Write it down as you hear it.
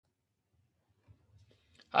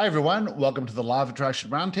Hi, everyone. Welcome to the Law of Attraction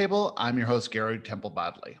Roundtable. I'm your host, Gary Temple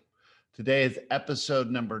Bodley. Today is episode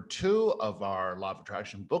number 2 of our Law of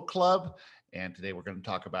Attraction book club. And today we're going to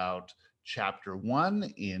talk about chapter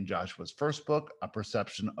 1 in Joshua's first book, A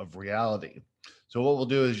Perception of Reality. So what we'll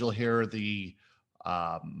do is you'll hear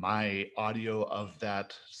my audio of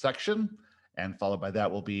that section, and followed by that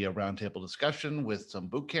will be a roundtable discussion with some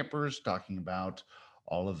boot campers talking about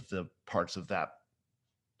all of the parts of that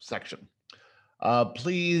section.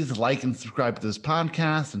 Please like and subscribe to this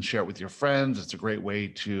podcast and share it with your friends. It's a great way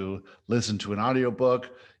to listen to an audiobook.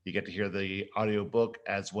 You get to hear the audiobook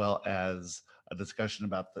as well as a discussion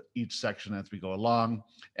about each section as we go along.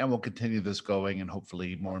 And we'll continue this going, and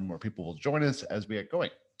hopefully more and more people will join us as we get going.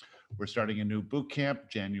 We're starting a new boot camp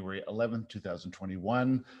January 11th,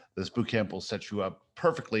 2021. This boot camp will set you up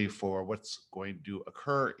perfectly for what's going to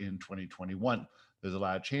occur in 2021. There's a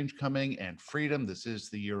lot of change coming and freedom. This is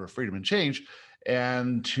the year of freedom and change.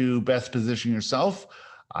 And to best position yourself,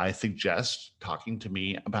 I suggest talking to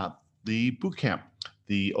me about the boot camp.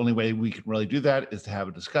 The only way we can really do that is to have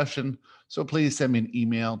a discussion. So please send me an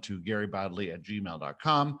email to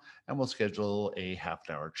garybodley@gmail.com and we'll schedule a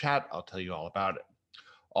half-hour chat. I'll tell you all about it.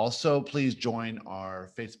 Also, please join our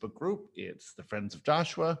Facebook group. It's the Friends of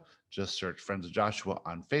Joshua. Just search Friends of Joshua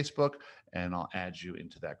on Facebook, and I'll add you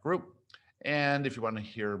into that group. And if you want to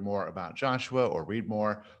hear more about Joshua or read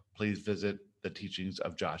more, please visit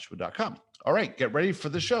theteachingsofjoshua.com. All right, get ready for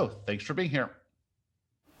the show. Thanks for being here.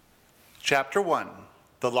 Chapter 1,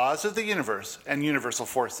 The Laws of the Universe and Universal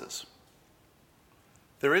Forces.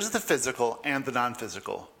 There is the physical and the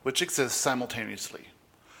non-physical, which exist simultaneously.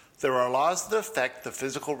 There are laws that affect the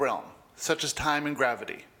physical realm, such as time and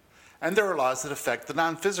gravity, and there are laws that affect the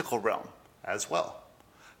non-physical realm as well.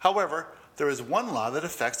 However, there is one law that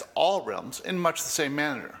affects all realms in much the same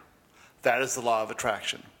manner. That is the law of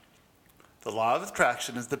attraction. The law of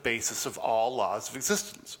attraction is the basis of all laws of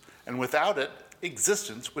existence, and without it,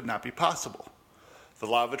 existence would not be possible. The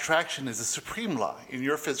law of attraction is the supreme law in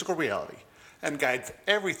your physical reality and guides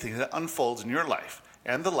everything that unfolds in your life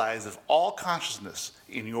and the lives of all consciousness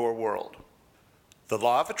in your world. The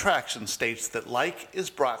law of attraction states that like is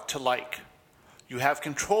brought to like. You have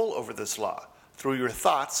control over this law through your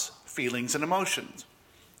thoughts, feelings, and emotions.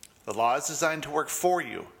 The law is designed to work for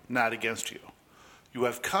you, not against you. You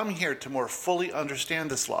have come here to more fully understand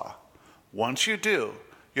this law. Once you do,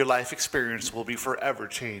 your life experience will be forever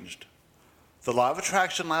changed. The law of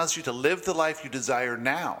attraction allows you to live the life you desire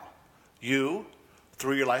now. You,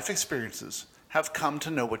 through your life experiences, have come to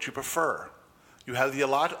know what you prefer. You have the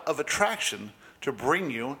law of attraction to bring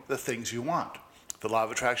you the things you want. The law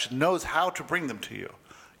of attraction knows how to bring them to you.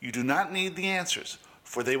 You do not need the answers,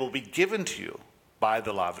 for they will be given to you by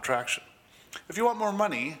the law of attraction. If you want more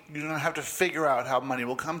money, you do not have to figure out how money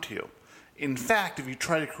will come to you. In fact, if you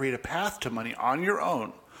try to create a path to money on your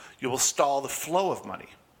own, you will stall the flow of money.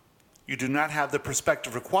 You do not have the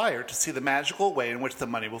perspective required to see the magical way in which the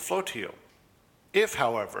money will flow to you. If,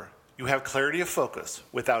 however, you have clarity of focus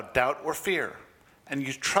without doubt or fear, and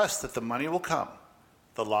you trust that the money will come,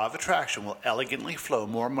 the law of attraction will elegantly flow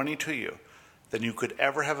more money to you than you could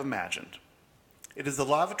ever have imagined. It is the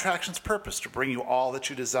law of attraction's purpose to bring you all that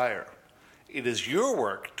you desire. It is your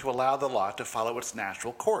work to allow the law to follow its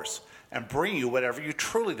natural course and bring you whatever you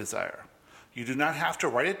truly desire. You do not have to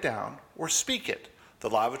write it down or speak it. The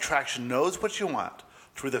law of attraction knows what you want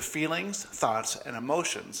through the feelings, thoughts, and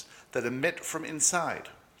emotions that emit from inside.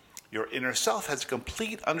 Your inner self has a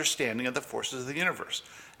complete understanding of the forces of the universe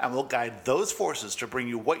and will guide those forces to bring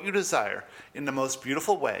you what you desire in the most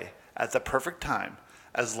beautiful way at the perfect time,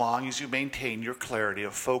 as long as you maintain your clarity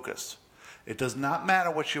of focus. It does not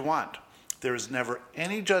matter what you want. There is never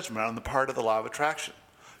any judgment on the part of the law of attraction.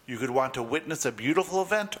 You could want to witness a beautiful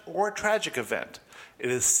event or a tragic event. It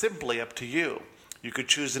is simply up to you. You could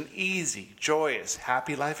choose an easy, joyous,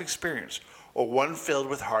 happy life experience or one filled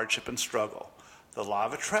with hardship and struggle. The law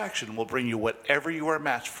of attraction will bring you whatever you are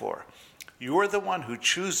matched for. You are the one who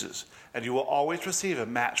chooses, and you will always receive a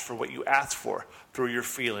match for what you ask for through your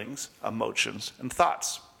feelings, emotions, and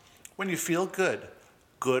thoughts. When you feel good,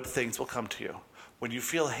 good things will come to you. When you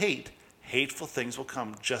feel hate, hateful things will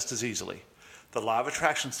come just as easily. The law of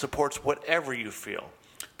attraction supports whatever you feel.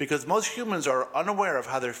 Because most humans are unaware of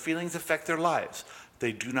how their feelings affect their lives,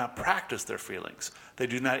 they do not practice their feelings. They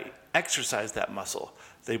do not exercise that muscle.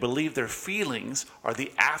 They believe their feelings are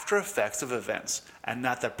the after effects of events and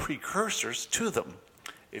not the precursors to them.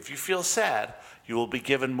 If you feel sad, you will be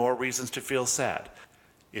given more reasons to feel sad.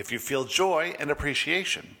 If you feel joy and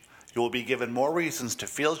appreciation, you will be given more reasons to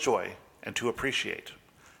feel joy and to appreciate.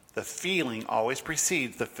 The feeling always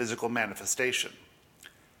precedes the physical manifestation.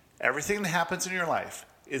 Everything that happens in your life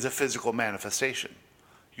is a physical manifestation.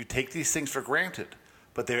 You take these things for granted,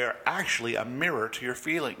 but they are actually a mirror to your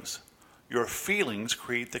feelings. Your feelings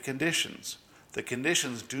create the conditions. The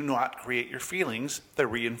conditions do not create your feelings, they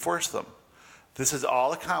reinforce them. This is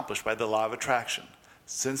all accomplished by the law of attraction.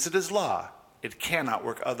 Since it is law, it cannot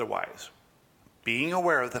work otherwise. Being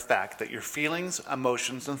aware of the fact that your feelings,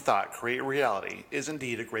 emotions, and thought create reality is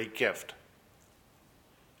indeed a great gift.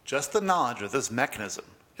 Just the knowledge of this mechanism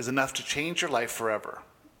is enough to change your life forever.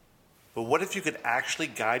 But what if you could actually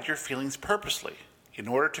guide your feelings purposely in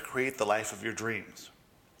order to create the life of your dreams?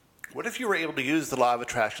 What if you were able to use the law of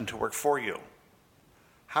attraction to work for you?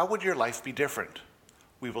 How would your life be different?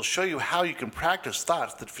 We will show you how you can practice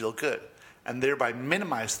thoughts that feel good and thereby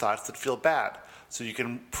minimize thoughts that feel bad so you can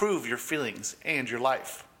improve your feelings and your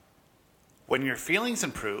life. When your feelings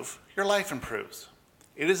improve, your life improves.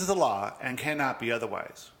 It is the law and cannot be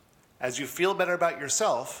otherwise. As you feel better about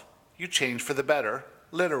yourself, you change for the better,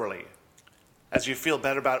 literally. As you feel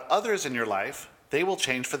better about others in your life, they will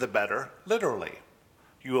change for the better, literally.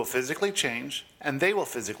 You will physically change, and they will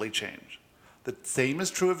physically change. The same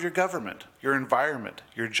is true of your government, your environment,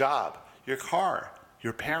 your job, your car,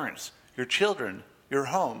 your parents, your children, your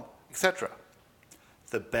home, etc.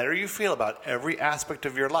 The better you feel about every aspect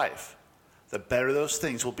of your life, the better those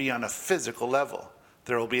things will be on a physical level.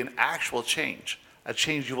 There will be an actual change, a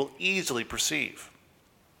change you will easily perceive.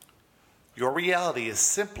 Your reality is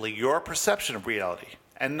simply your perception of reality,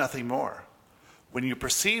 and nothing more. When you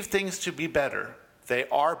perceive things to be better, they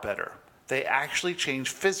are better. They actually change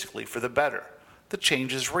physically for the better. The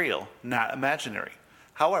change is real, not imaginary.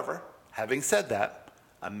 However, having said that,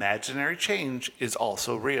 imaginary change is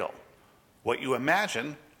also real. What you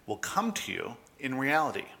imagine will come to you in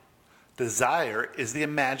reality. Desire is the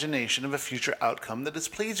imagination of a future outcome that is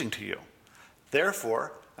pleasing to you.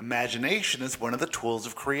 Therefore, imagination is one of the tools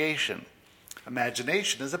of creation.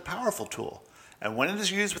 Imagination is a powerful tool, and when it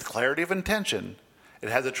is used with clarity of intention, it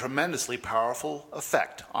has a tremendously powerful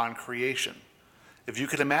effect on creation. If you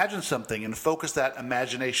can imagine something and focus that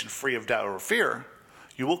imagination free of doubt or fear,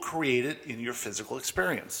 you will create it in your physical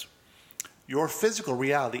experience. Your physical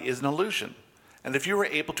reality is an illusion, and if you were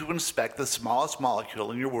able to inspect the smallest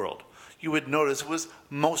molecule in your world, you would notice it was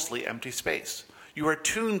mostly empty space. You are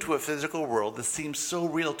tuned to a physical world that seems so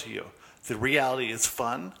real to you. The reality is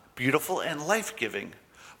fun, beautiful, and life-giving,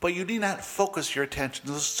 but you need not focus your attention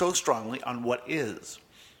so strongly on what is.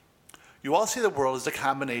 You all see the world as a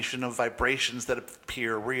combination of vibrations that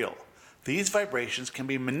appear real. These vibrations can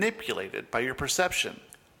be manipulated by your perception.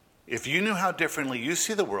 If you knew how differently you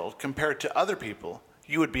see the world compared to other people,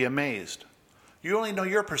 you would be amazed. You only know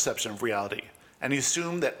your perception of reality, and you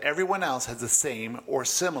assume that everyone else has the same or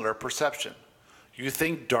similar perception. You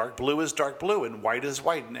think dark blue is dark blue and white is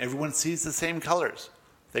white, and everyone sees the same colors.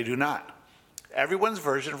 They do not. Everyone's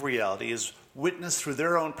version of reality is witnessed through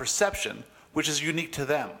their own perception, which is unique to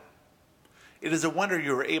them. It is a wonder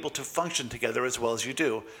you are able to function together as well as you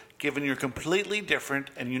do, given your completely different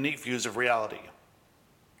and unique views of reality.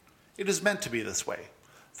 It is meant to be this way.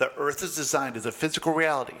 The earth is designed as a physical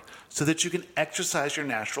reality so that you can exercise your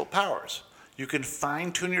natural powers. You can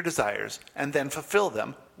fine-tune your desires and then fulfill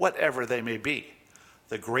them, whatever they may be.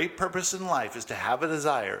 The great purpose in life is to have a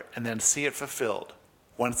desire and then see it fulfilled.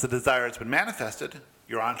 Once the desire has been manifested,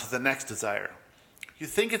 you're on to the next desire. You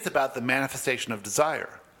think it's about the manifestation of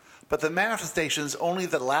desire, but the manifestation is only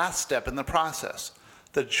the last step in the process.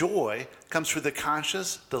 The joy comes through the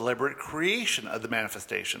conscious, deliberate creation of the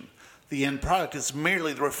manifestation. The end product is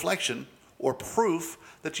merely the reflection or proof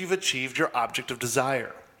that you've achieved your object of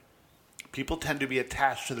desire. People tend to be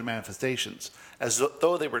attached to their manifestations as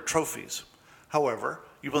though they were trophies. However,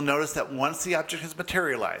 you will notice that once the object has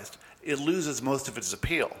materialized, it loses most of its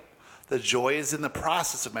appeal. The joy is in the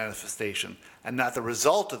process of manifestation and not the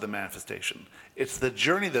result of the manifestation. It's the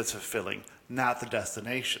journey that's fulfilling, not the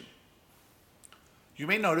destination. You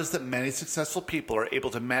may notice that many successful people are able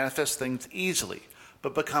to manifest things easily,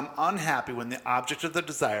 but become unhappy when the object of their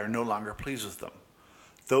desire no longer pleases them.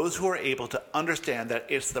 Those who are able to understand that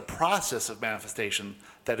it's the process of manifestation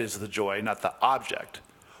that is the joy, not the object,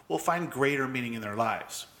 will find greater meaning in their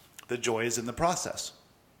lives. The joy is in the process.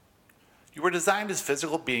 You were designed as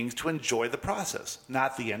physical beings to enjoy the process,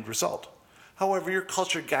 not the end result. However, your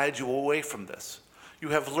culture guides you away from this. You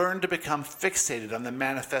have learned to become fixated on the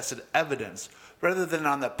manifested evidence rather than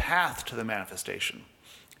on the path to the manifestation.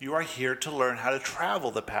 You are here to learn how to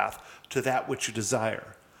travel the path to that which you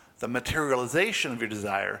desire. The materialization of your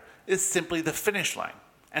desire is simply the finish line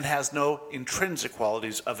and has no intrinsic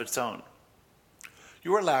qualities of its own.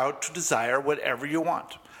 You are allowed to desire whatever you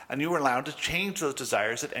want, and you are allowed to change those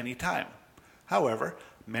desires at any time. However,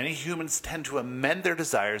 many humans tend to amend their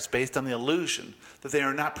desires based on the illusion that they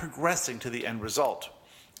are not progressing to the end result.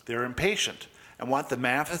 They are impatient and want the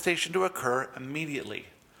manifestation to occur immediately.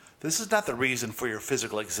 This is not the reason for your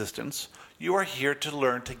physical existence. You are here to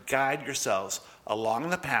learn to guide yourselves along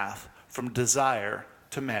the path from desire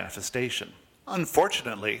to manifestation.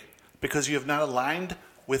 Unfortunately, because you have not aligned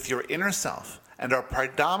with your inner self and are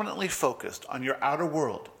predominantly focused on your outer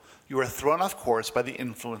world, you are thrown off course by the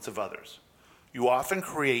influence of others. You often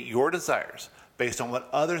create your desires based on what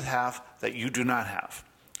others have that you do not have.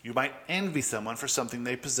 You might envy someone for something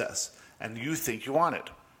they possess, and you think you want it.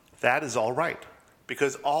 That is all right,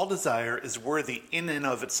 because all desire is worthy in and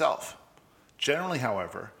of itself. Generally,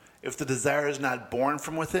 however, if the desire is not born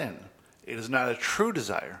from within, it is not a true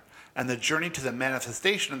desire, and the journey to the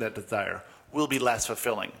manifestation of that desire will be less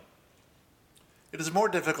fulfilling. It is more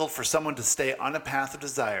difficult for someone to stay on a path of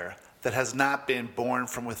desire that has not been born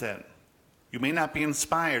from within. You may not be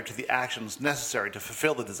inspired to the actions necessary to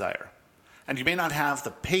fulfill the desire, and you may not have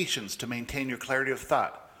the patience to maintain your clarity of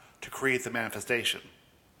thought to create the manifestation.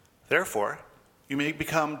 Therefore, you may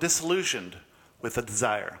become disillusioned with the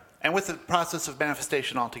desire and with the process of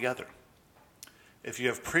manifestation altogether. If you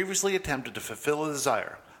have previously attempted to fulfill a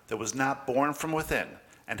desire that was not born from within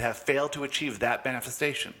and have failed to achieve that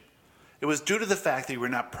manifestation, it was due to the fact that you were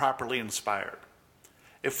not properly inspired.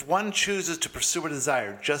 If one chooses to pursue a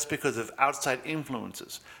desire just because of outside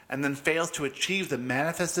influences and then fails to achieve the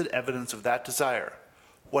manifested evidence of that desire,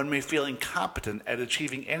 one may feel incompetent at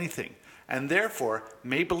achieving anything and therefore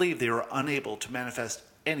may believe they are unable to manifest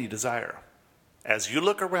any desire. As you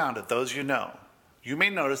look around at those you know, you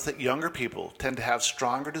may notice that younger people tend to have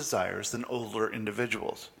stronger desires than older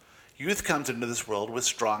individuals. Youth comes into this world with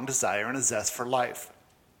strong desire and a zest for life.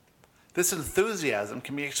 This enthusiasm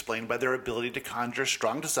can be explained by their ability to conjure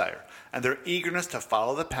strong desire and their eagerness to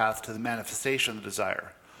follow the path to the manifestation of the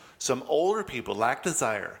desire. Some older people lack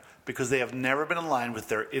desire because they have never been aligned with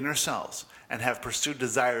their inner selves and have pursued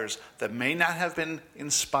desires that may not have been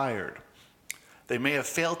inspired. They may have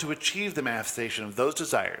failed to achieve the manifestation of those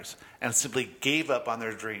desires and simply gave up on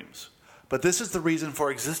their dreams. But this is the reason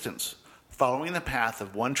for existence. Following the path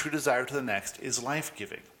of one true desire to the next is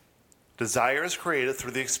life-giving. Desire is created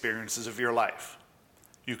through the experiences of your life.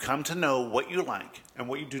 You come to know what you like and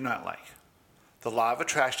what you do not like. The law of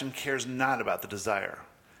attraction cares not about the desire.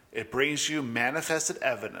 It brings you manifested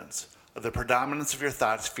evidence of the predominance of your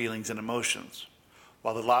thoughts, feelings, and emotions.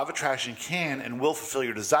 While the law of attraction can and will fulfill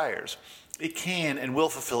your desires, it can and will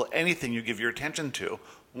fulfill anything you give your attention to,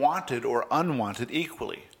 wanted or unwanted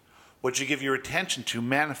equally. What you give your attention to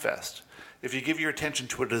manifests. If you give your attention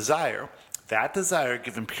to a desire, that desire,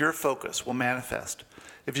 given pure focus, will manifest.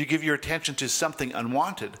 If you give your attention to something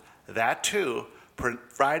unwanted, that too,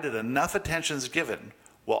 provided enough attention is given,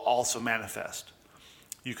 will also manifest.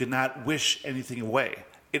 You cannot wish anything away.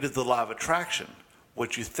 It is the law of attraction.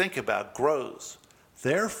 What you think about grows.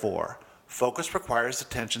 Therefore, focus requires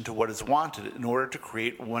attention to what is wanted in order to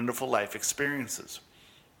create wonderful life experiences.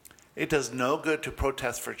 It does no good to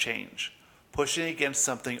protest for change. Pushing against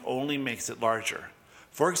something only makes it larger.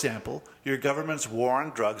 For example, your government's war on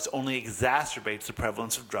drugs only exacerbates the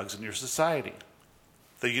prevalence of drugs in your society.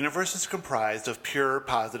 The universe is comprised of pure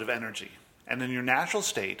positive energy, and in your natural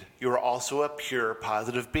state, you are also a pure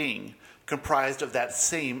positive being, comprised of that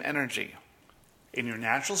same energy. In your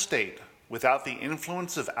natural state, without the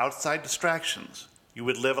influence of outside distractions, you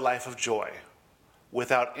would live a life of joy.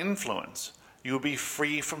 Without influence, you would be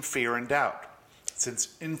free from fear and doubt.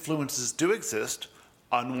 Since influences do exist,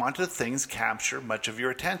 unwanted things capture much of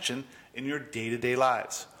your attention in your day-to-day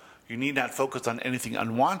lives. You need not focus on anything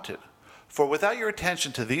unwanted, for without your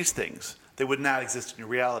attention to these things, they would not exist in your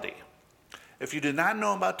reality. If you did not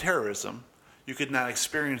know about terrorism, you could not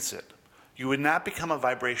experience it. You would not become a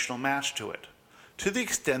vibrational match to it. To the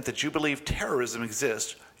extent that you believe terrorism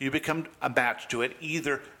exists, you become a match to it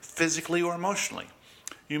either physically or emotionally.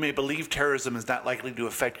 You may believe terrorism is not likely to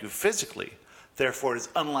affect you physically, therefore it is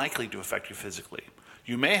unlikely to affect you physically.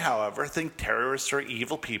 You may, however, think terrorists are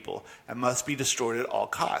evil people and must be destroyed at all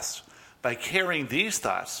costs. By carrying these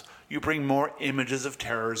thoughts, you bring more images of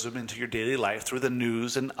terrorism into your daily life through the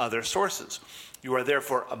news and other sources. You are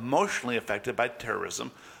therefore emotionally affected by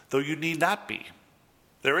terrorism, though you need not be.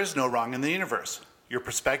 There is no wrong in the universe. Your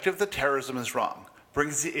perspective that terrorism is wrong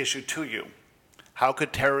brings the issue to you. How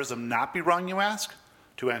could terrorism not be wrong, you ask?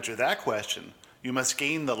 To answer that question, you must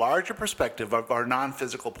gain the larger perspective of our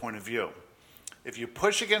non-physical point of view. If you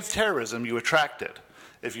push against terrorism, you attract it.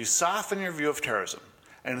 If you soften your view of terrorism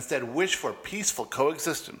and instead wish for peaceful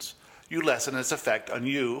coexistence, you lessen its effect on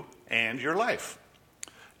you and your life.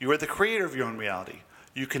 You are the creator of your own reality.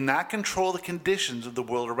 You cannot control the conditions of the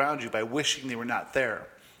world around you by wishing they were not there.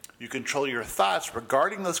 You control your thoughts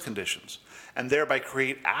regarding those conditions, and thereby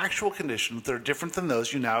create actual conditions that are different than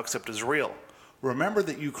those you now accept as real. Remember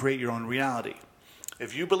that you create your own reality.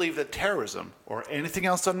 If you believe that terrorism, or anything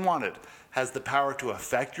else unwanted, has the power to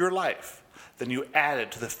affect your life, then you add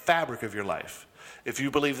it to the fabric of your life. If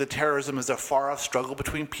you believe that terrorism is a far-off struggle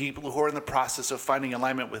between people who are in the process of finding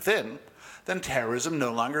alignment within, then terrorism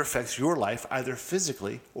no longer affects your life either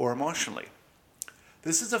physically or emotionally.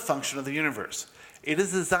 This is a function of the universe. It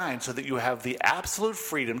is designed so that you have the absolute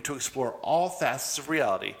freedom to explore all facets of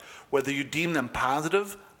reality, whether you deem them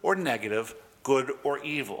positive or negative, good or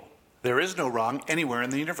evil. There is no wrong anywhere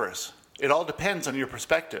in the universe. It all depends on your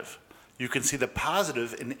perspective. You can see the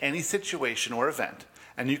positive in any situation or event,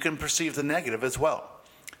 and you can perceive the negative as well.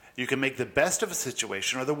 You can make the best of a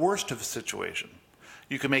situation or the worst of a situation.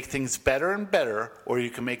 You can make things better and better, or you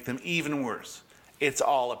can make them even worse. It's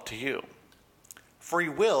all up to you. Free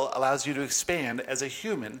will allows you to expand as a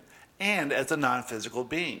human and as a non-physical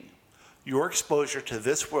being. Your exposure to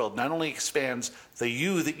this world not only expands the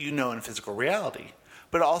you that you know in physical reality,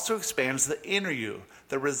 but also expands the inner you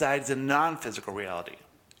that resides in non-physical reality.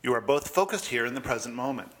 You are both focused here in the present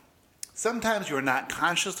moment. Sometimes you are not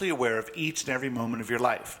consciously aware of each and every moment of your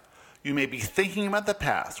life. You may be thinking about the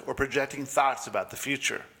past or projecting thoughts about the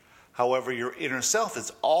future. However, your inner self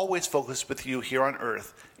is always focused with you here on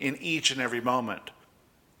earth in each and every moment.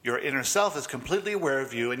 Your inner self is completely aware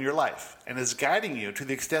of you and your life and is guiding you to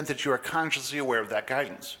the extent that you are consciously aware of that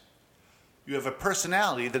guidance. You have a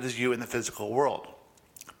personality that is you in the physical world.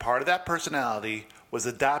 Part of that personality was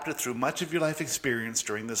adopted through much of your life experience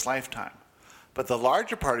during this lifetime. But the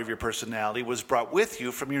larger part of your personality was brought with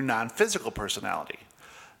you from your non-physical personality.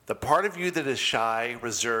 The part of you that is shy,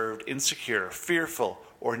 reserved, insecure, fearful,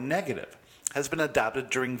 or negative has been adopted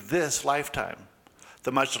during this lifetime.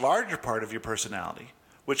 The much larger part of your personality,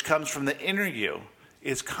 which comes from the inner you,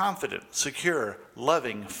 is confident, secure,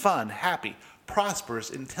 loving, fun, happy, prosperous,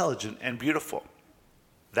 intelligent, and beautiful.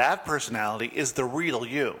 That personality is the real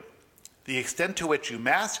you. The extent to which you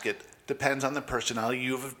mask it depends on the personality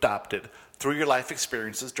you have adopted through your life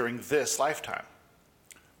experiences during this lifetime.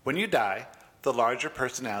 When you die, the larger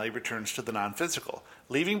personality returns to the non-physical,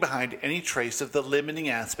 leaving behind any trace of the limiting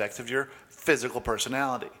aspects of your physical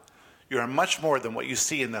personality. You are much more than what you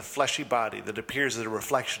see in the fleshy body that appears as a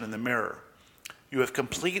reflection in the mirror. You have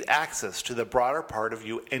complete access to the broader part of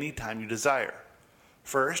you anytime you desire.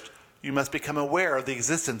 First, you must become aware of the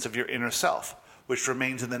existence of your inner self, which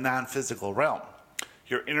remains in the non-physical realm.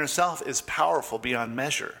 Your inner self is powerful beyond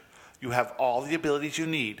measure. You have all the abilities you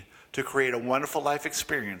need to create a wonderful life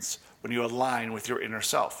experience when you align with your inner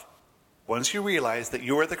self. Once you realize that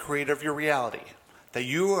you are the creator of your reality, that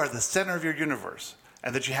you are the center of your universe,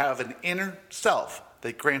 and that you have an inner self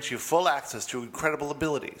that grants you full access to incredible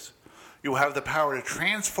abilities, you will have the power to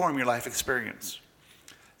transform your life experience.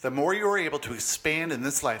 The more you are able to expand in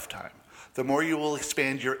this lifetime, the more you will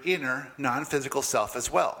expand your inner, non-physical self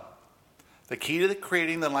as well. The key to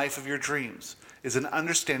creating the life of your dreams is in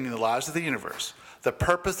understanding the laws of the universe, the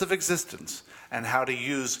purpose of existence, and how to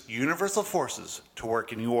use universal forces to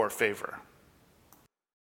work in your favor.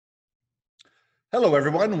 Hello,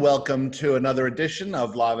 everyone. Welcome to another edition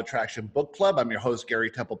of Law of Attraction Book Club. I'm your host, Gary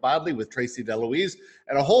Temple Bodley, with Tracy DeLuise,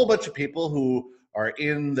 and a whole bunch of people who are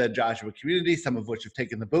in the Joshua community, some of which have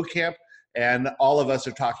taken the boot camp, and all of us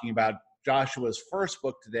are talking about Joshua's first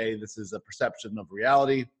book today. This is A Perception of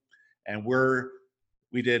Reality, and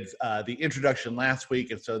we did the introduction last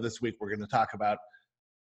week, and so this week we're going to talk about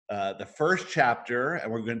the first chapter,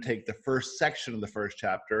 and we're going to take the first section of the first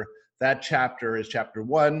chapter. That chapter is chapter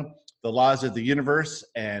 1, The Laws of the Universe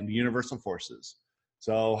and Universal Forces.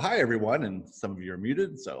 So hi, everyone, and some of you are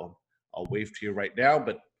muted, so I'll wave to you right now,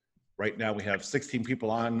 but right now we have 16 people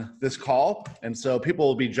on this call, and so people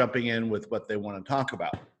will be jumping in with what they want to talk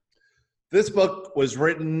about. This book was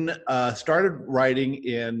written, started writing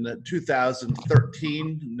in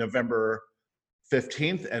 2013, November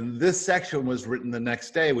 15th, and this section was written the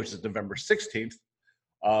next day, which is November 16th.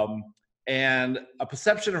 And A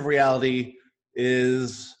Perception of Reality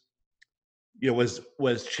is,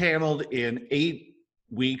 was channeled in 8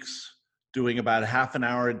 weeks, doing about half an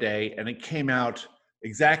hour a day, and it came out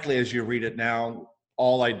exactly as you read it now.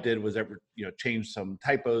 All I did was change some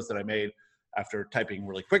typos that I made after typing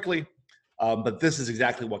really quickly. But this is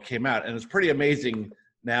exactly what came out. And it's pretty amazing.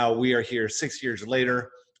 Now we are here 6 years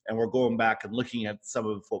later, and we're going back and looking at some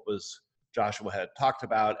of what Joshua had talked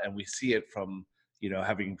about, and we see it from,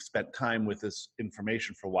 having spent time with this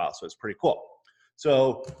information for a while. So it's pretty cool.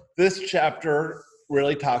 So this chapter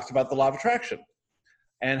really talks about the law of attraction.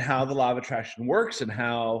 and how the law of attraction works and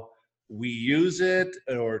how we use it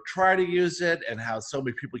or try to use it, and how so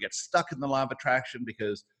many people get stuck in the law of attraction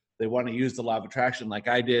because they want to use the law of attraction like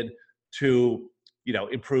I did to,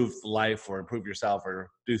 improve life or improve yourself or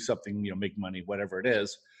do something, make money, whatever it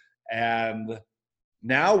is. And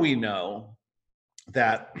now we know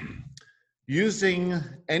that using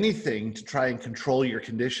anything to try and control your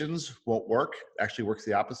conditions won't work. Actually works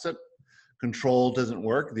the opposite. Control doesn't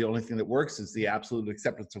work. The only thing that works is the absolute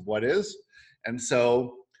acceptance of what is. And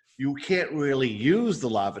so you can't really use the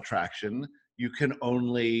law of attraction. You can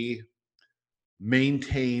only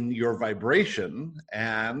maintain your vibration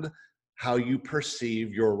and how you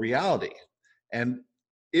perceive your reality. And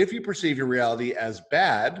if you perceive your reality as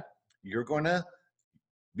bad, you're going to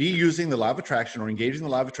be using the law of attraction or engaging the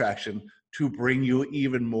law of attraction to bring you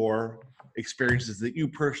even more experiences that you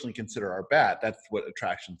personally consider are bad. That's what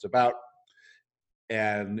attraction's about.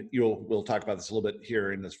 And we'll talk about this a little bit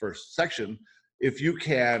here in this first section. If you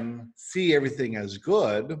can see everything as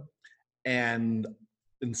good, and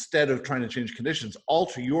instead of trying to change conditions,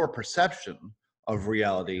 alter your perception of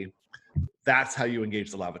reality, that's how you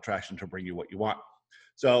engage the law of attraction to bring you what you want.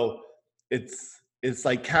 So it's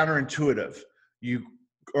like counterintuitive.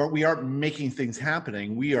 We aren't making things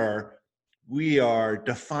happening. We are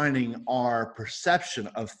defining our perception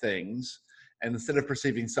of things. And instead of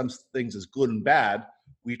perceiving some things as good and bad,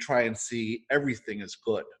 we try and see everything as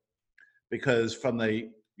good. Because from the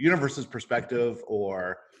universe's perspective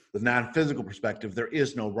or the non-physical perspective, there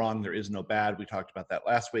is no wrong, there is no bad. We talked about that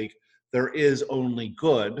last week. There is only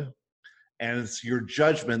good. And it's your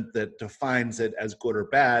judgment that defines it as good or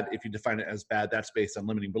bad. If you define it as bad, that's based on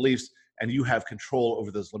limiting beliefs, and you have control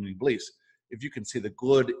over those limiting beliefs. If you can see the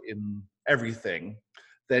good in everything,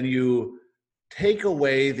 then you take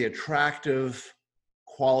away the attractive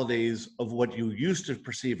qualities of what you used to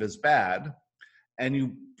perceive as bad, and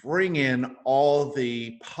you bring in all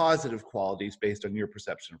the positive qualities based on your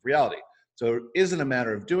perception of reality. So it isn't a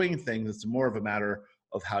matter of doing things, it's more of a matter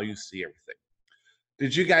of how you see everything.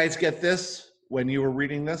 Did you guys get this when you were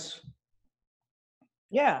reading this?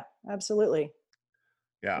 Yeah, absolutely.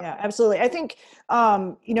 Yeah, absolutely. I think,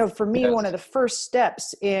 for me, Yes. one of the first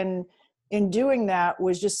steps in doing that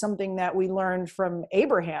was just something that we learned from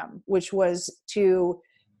Abraham, which was to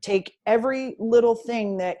take every little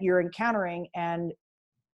thing that you're encountering and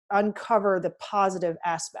uncover the positive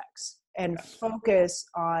aspects and Yes. focus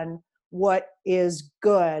on what is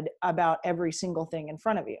good about every single thing in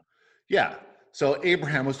front of you. Yeah. So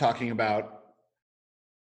Abraham was talking about,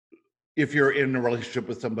 if you're in a relationship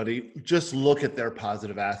with somebody, just look at their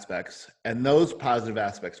positive aspects, and those positive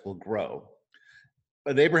aspects will grow.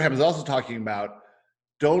 But Abraham is also talking about,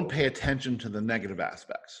 don't pay attention to the negative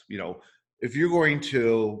aspects. If you're going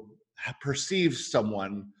to perceive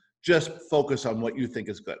someone, just focus on what you think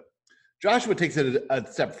is good. Joshua takes it a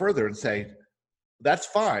step further and say, that's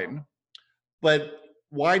fine, but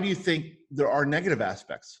why do you think there are negative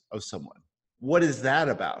aspects of someone? What is that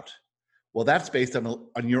about? Well, that's based on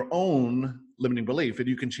your own limiting belief, and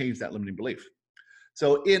you can change that limiting belief.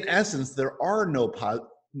 So in essence, there are no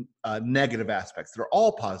negative aspects. They're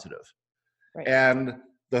all positive. Right. And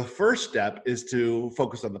the first step is to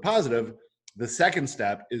focus on the positive. The second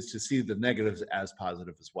step is to see the negatives as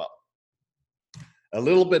positive as well. A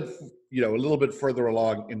little bit further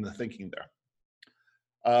along in the thinking there.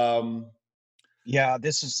 Yeah,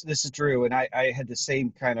 this is true. And I had the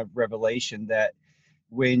same kind of revelation that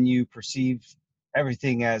when you perceive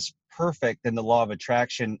everything as perfect, then the law of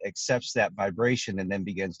attraction accepts that vibration and then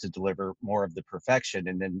begins to deliver more of the perfection,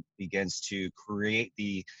 and then begins to create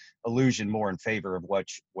the illusion more in favor of what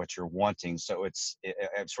you're wanting. So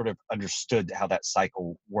I've sort of understood how that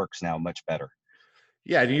cycle works now much better.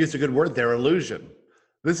 Yeah, and you used a good word there, illusion.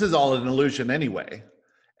 This is all an illusion anyway.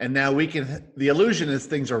 And now the illusion is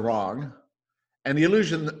things are wrong, and the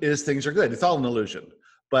illusion is things are good. It's all an illusion.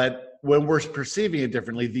 But when we're perceiving it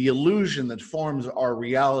differently, the illusion that forms our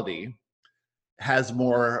reality has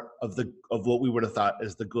more of what we would have thought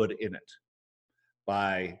is the good in it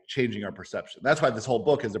by changing our perception. That's why this whole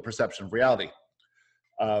book is a perception of reality.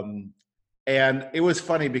 And it was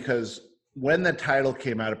funny because when the title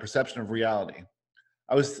came out, A Perception of Reality,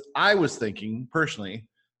 I was thinking personally,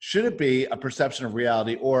 should it be a perception of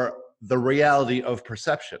reality or the reality of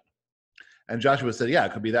perception? And Joshua said, yeah,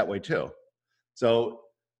 it could be that way too. So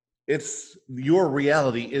it's your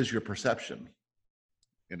reality is your perception,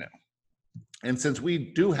 And since we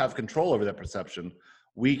do have control over that perception,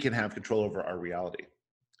 we can have control over our reality.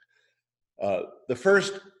 The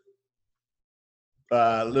first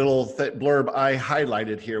little blurb I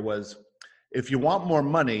highlighted here was, if you want more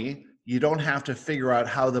money, you don't have to figure out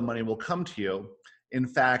how the money will come to you. In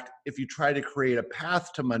fact, if you try to create a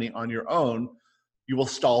path to money on your own, you will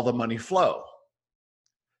stall the money flow.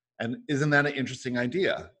 And isn't that an interesting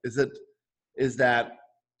idea? Is that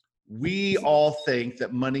we all think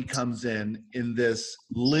that money comes in this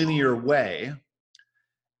linear way.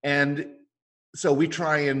 And so we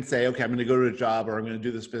try and say, okay, I'm going to go to a job, or I'm going to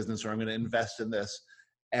do this business, or I'm going to invest in this.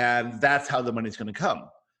 And that's how the money's going to come.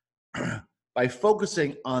 By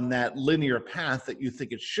focusing on that linear path that you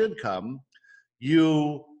think it should come,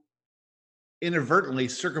 you inadvertently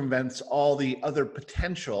circumvents all the other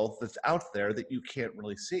potential that's out there that you can't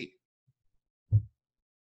really see.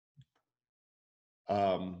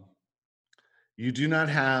 You do not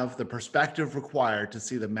have the perspective required to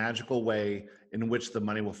see the magical way in which the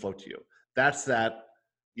money will flow to you. That's that,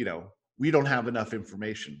 we don't have enough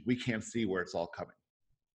information. We can't see where it's all coming.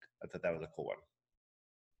 I thought that was a cool one.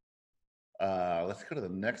 Let's go to the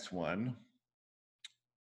next one.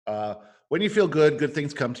 When you feel good, good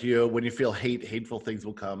things come to you. When you feel hate, hateful things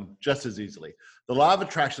will come just as easily. The law of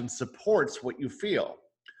attraction supports what you feel.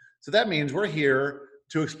 So that means we're here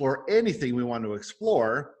to explore anything we want to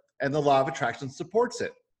explore, and the law of attraction supports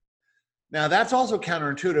it. Now, that's also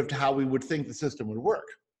counterintuitive to how we would think the system would work.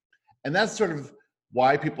 And that's sort of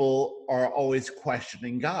why people are always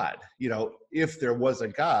questioning God. If there was a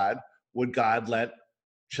God, would God let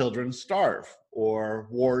children starve, or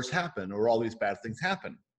wars happen, or all these bad things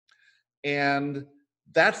happen? And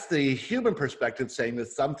that's the human perspective, saying that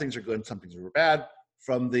some things are good and some things are bad.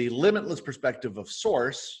 From the limitless perspective of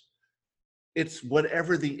source, it's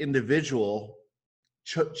whatever the individual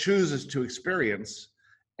chooses to experience.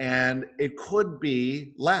 And it could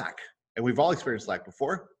be lack, and we've all experienced lack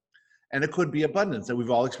before. And it could be abundance, and we've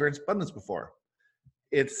all experienced abundance before.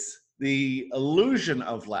 It's the illusion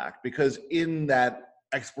of lack, because in that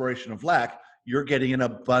exploration of lack, you're getting an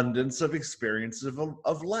abundance of experiences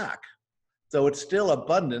of lack. So it's still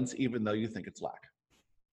abundance, even though you think it's lack.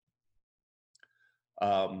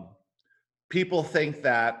 People think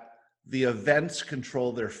that the events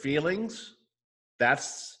control their feelings.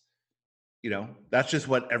 That's just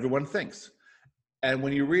what everyone thinks. And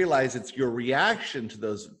when you realize it's your reaction to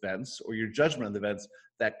those events, or your judgment of the events,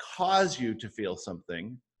 that cause you to feel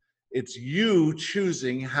something, it's you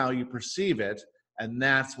choosing how you perceive it, and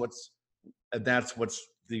that's what's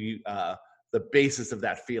the basis of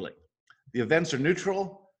that feeling. The events are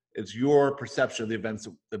neutral. It's your perception of the events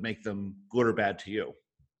that make them good or bad to you.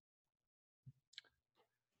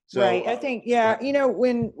 So, right. I think,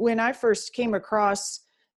 when I first came across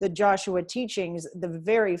the Joshua teachings, the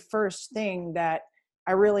very first thing that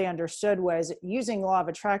I really understood was using law of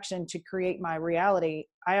attraction to create my reality.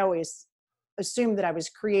 I always assumed that I was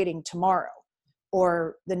creating tomorrow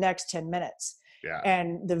or the next 10 minutes. Yeah.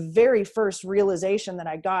 And the very first realization that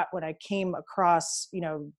I got when I came across,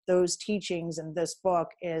 those teachings in this book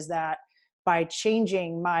is that by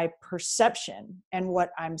changing my perception and what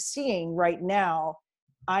I'm seeing right now,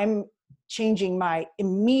 I'm changing my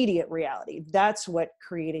immediate reality. That's what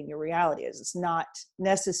creating your reality is. It's not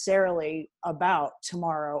necessarily about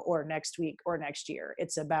tomorrow or next week or next year.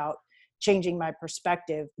 It's about changing my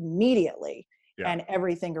perspective immediately. Yeah. And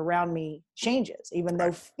everything around me changes, even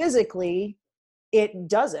though physically it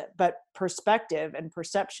doesn't. But perspective and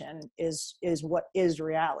perception is what is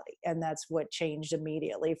reality. And that's what changed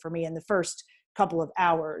immediately for me in the first couple of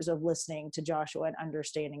hours of listening to Joshua and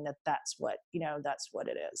understanding that that's what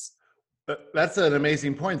it is. That's an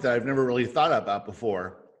amazing point that I've never really thought about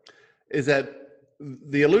before, is that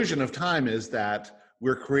the illusion of time is that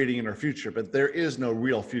we're creating in our future, but there is no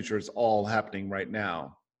real future. It's all happening right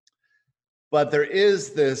now. But there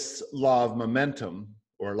is this law of momentum,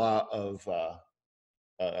 or law of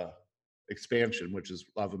expansion, which is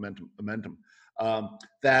law of momentum,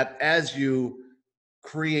 that as you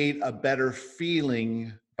create a better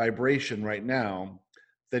feeling vibration right now,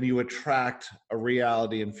 then you attract a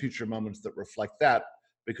reality in future moments that reflect that,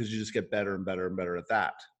 because you just get better and better and better at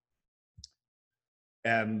that.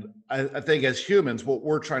 And I think as humans, what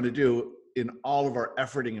we're trying to do in all of our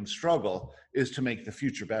efforting and struggle is to make the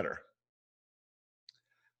future better.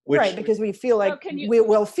 Right, because we feel like we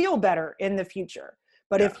will feel better in the future.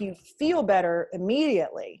 But if you feel better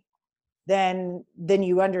immediately, then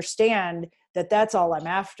you understand that that's all I'm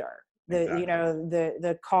after. Exactly.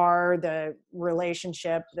 The car, the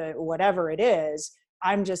relationship, the whatever it is,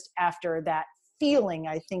 I'm just after that feeling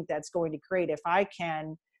I think that's going to create. If I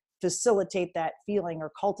can facilitate that feeling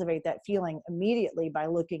or cultivate that feeling immediately by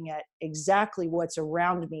looking at exactly what's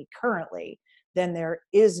around me currently, then there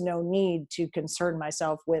is no need to concern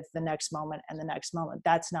myself with the next moment and the next moment.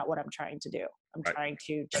 That's not what I'm trying to do. I'm trying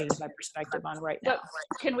to change my perspective on right now.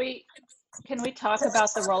 But can we Can we talk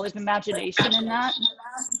about the role of imagination in that?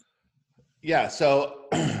 Yeah. So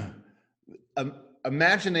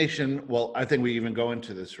imagination, well, I think we even go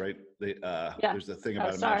into this, right? Yeah. There's the thing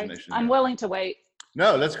about Sorry. imagination. I'm willing to wait.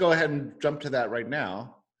 No, let's go ahead and jump to that right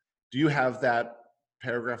now. Do you have that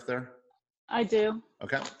paragraph there? I do.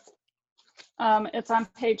 Okay. It's on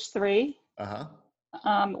page 3. Uh-huh.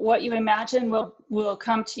 What you imagine will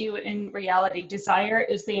come to you in reality. Desire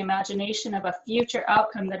is the imagination of a future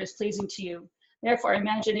outcome that is pleasing to you. Therefore,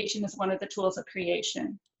 imagination is one of the tools of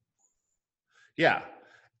creation. Yeah.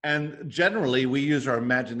 And generally, we use our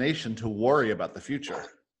imagination to worry about the future,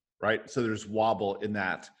 right? So there's wobble in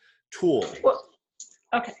that tool. Well,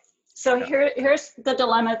 okay. So here's the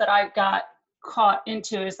dilemma that I got caught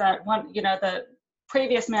into is that the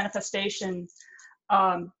previous manifestation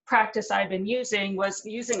practice I've been using was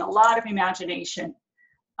using a lot of imagination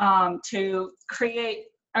to create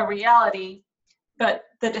a reality, but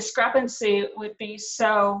the discrepancy would be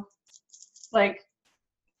so, like,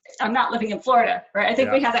 I'm not living in Florida, right? I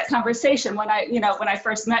think we had that conversation when I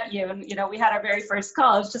first met you, and we had our very first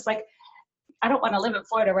call. It's just like, I don't want to live in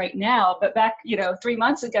Florida right now, but back 3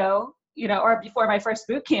 months ago, or before my first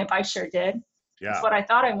boot camp, I sure did. Yeah. That's what I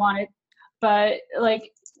thought I wanted, but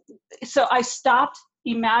so I stopped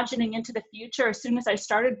imagining into the future as soon as I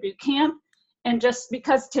started boot camp. And just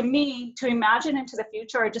because to me, to imagine into the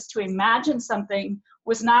future or just to imagine something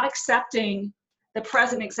was not accepting the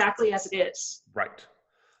present exactly as it is. Right.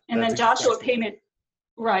 And then Joshua painted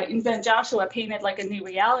like a new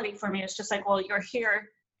reality for me. It's just like, well, you're here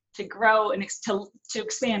to grow and to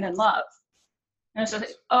expand in love. And so,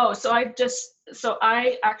 so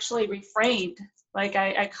I actually refrained. Like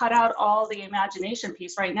I cut out all the imagination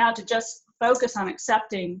piece right now to just focus on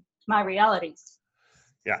accepting my reality.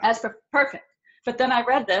 Yeah. As perfect. But then I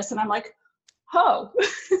read this and I'm like, oh,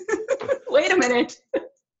 wait a minute.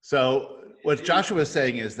 So what Joshua is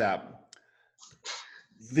saying is that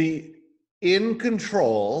in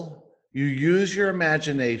control, you use your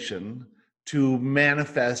imagination to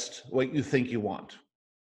manifest what you think you want.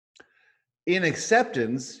 In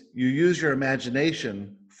acceptance, you use your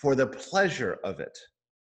imagination for the pleasure of it.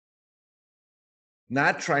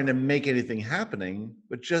 Not trying to make anything happening,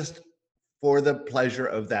 but just for the pleasure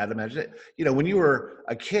of that imagination. When you were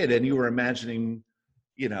a kid and you were imagining,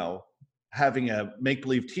 having a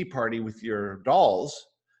make-believe tea party with your dolls,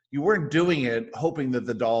 you weren't doing it hoping that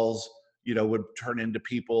the dolls, would turn into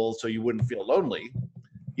people so you wouldn't feel lonely.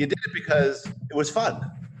 You did it because it was fun,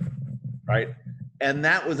 right? And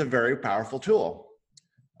that was a very powerful tool.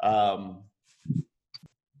 I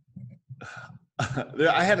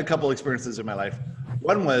had a couple experiences in my life.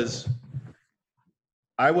 One was,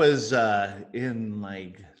 I was in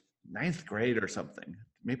like 9th grade or something.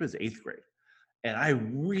 Maybe it was 8th grade. And I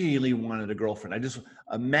really wanted a girlfriend. I just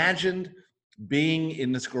imagined being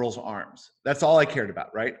in this girl's arms. That's all I cared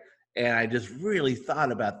about, right? And I just really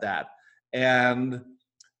thought about that. And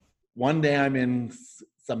one day I'm in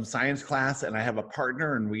some science class and I have a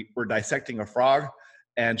partner and we're dissecting a frog,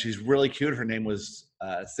 and she's really cute. Her name was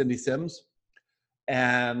Cindy Sims.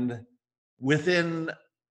 And within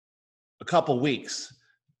a couple weeks,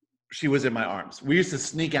 she was in my arms. We used to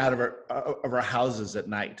sneak out of our houses at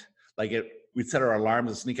night. We'd set our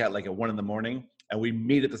alarms and sneak out like at 1 a.m, and we'd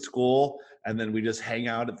meet at the school, and then we just hang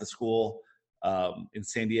out at the school in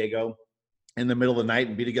San Diego in the middle of the night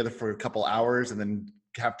and be together for a couple hours, and then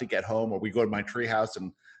have to get home, or we go to my treehouse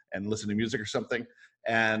and listen to music or something.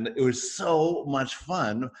 And it was so much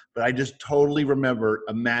fun, but I just totally remember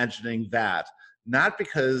imagining that. Not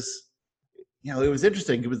because, it was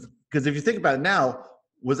interesting. It was because if you think about it now,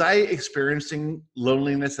 was I experiencing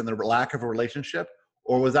loneliness and the lack of a relationship,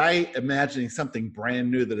 or was I imagining something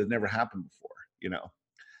brand new that had never happened before,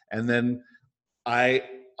 And then I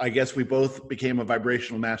guess we both became a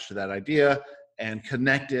vibrational match to that idea and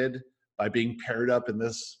connected by being paired up in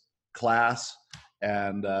this class.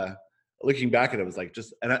 And looking back at it, was like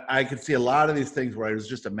and I could see a lot of these things where I was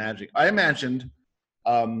just imagining. I imagined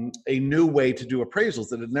a new way to do appraisals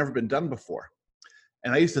that had never been done before.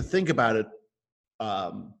 And I used to think about it,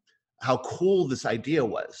 how cool this idea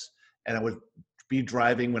was. And I would be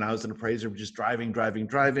driving when I was an appraiser, just driving,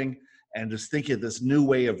 and just thinking of this new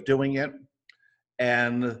way of doing it.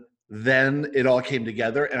 And then it all came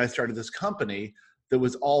together, and I started this company that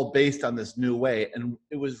was all based on this new way, and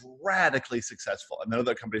it was radically successful. And then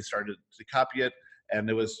other companies started to copy it, and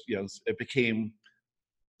it was, it became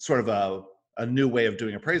sort of a new way of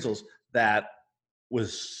doing appraisals that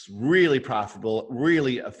was really profitable,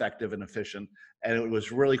 really effective and efficient, and it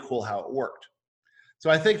was really cool how it worked. So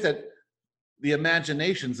I think that the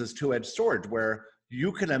imagination's this two-edged sword where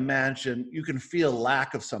you can imagine, you can feel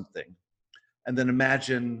lack of something, and then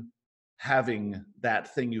imagine having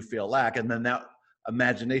that thing you feel lack, and then that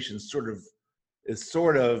imagination is sort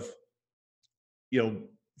of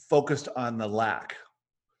focused on the lack.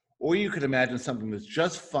 Or you could imagine something that's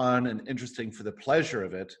just fun and interesting for the pleasure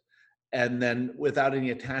of it, and then without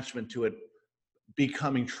any attachment to it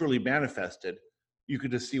becoming truly manifested, you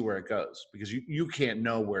could just see where it goes, because you can't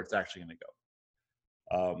know where it's actually going to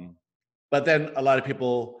go. But then a lot of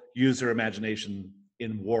people use their imagination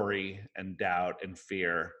in worry and doubt and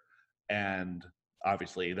fear, and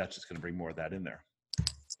obviously that's just going to bring more of that in there.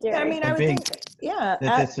 Yeah, I mean, I would think, yeah.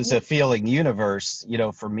 This is a feeling universe.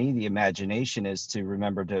 For me, the imagination is to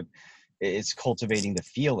remember it's cultivating the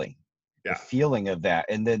feeling, the feeling of that.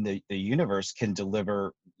 And then the universe can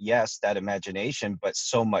deliver, yes, that imagination, but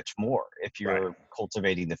so much more if you're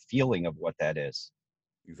cultivating the feeling of what that is.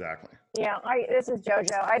 Exactly. Yeah, this is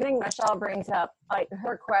JoJo. I think Michelle brings up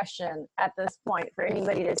her question at this point for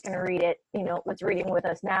anybody that's going to read it, that's reading with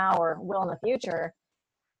us now or will in the future.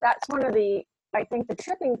 That's one of the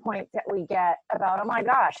tripping points that we get about, oh my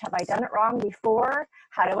gosh, have I done it wrong before?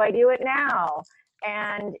 How do I do it now?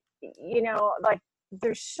 And,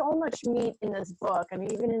 there's so much meat in this book. I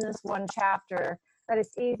mean, even in this one chapter, that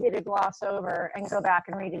it's easy to gloss over and go back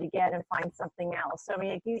and read it again and find something else. So, I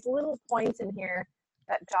mean, these little points in here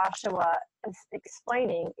that Joshua is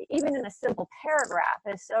explaining, even in a simple paragraph,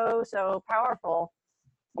 is so powerful,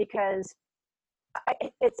 because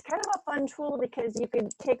it's kind of a fun tool, because you could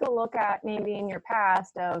take a look at maybe in your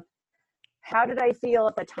past of, how did I feel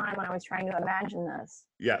at the time when I was trying to imagine this?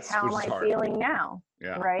 Yes. How am I feeling now?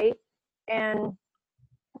 Yeah. Right? And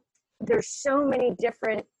there's so many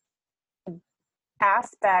different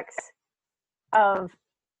aspects of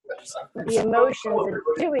the emotions and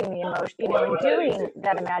doing the emotion, and doing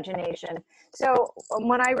that imagination. So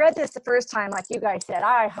when I read this the first time, like you guys said,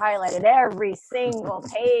 I highlighted every single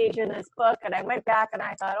page in this book, and I went back and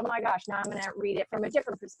I thought, oh my gosh, now I'm going to read it from a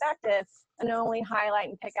different perspective and only highlight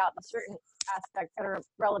and pick out the certain aspects that are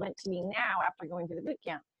relevant to me now after going through the boot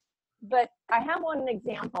camp. But I have one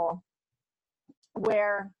example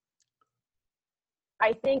where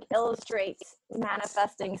I think illustrates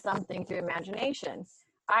manifesting something through imagination.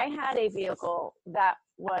 I had a vehicle that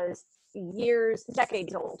was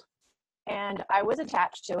decades old, and I was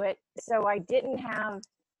attached to it, so I didn't have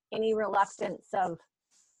any reluctance of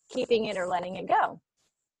keeping it or letting it go.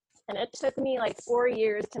 And it took me like 4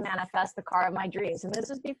 years to manifest the car of my dreams. And this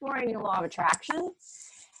was before I knew law of attraction.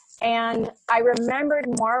 And I remembered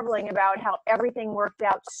marveling about how everything worked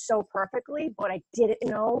out so perfectly, but I didn't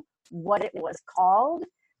know what it was called.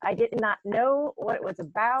 I did not know what it was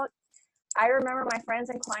about. I remember my friends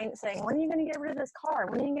and clients saying, when are you going to get rid of this car?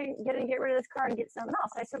 When are you going to get rid of this car and get something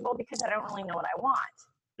else? I said, well, because I don't really know what I want.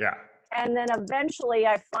 Yeah. And then eventually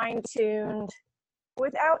I fine-tuned,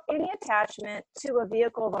 without any attachment to a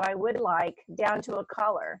vehicle that I would like, down to a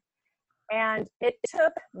color. And it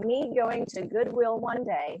took me going to Goodwill one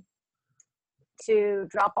day to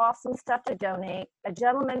drop off some stuff to donate. A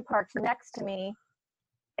gentleman parked next to me,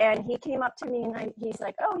 and he came up to me and he's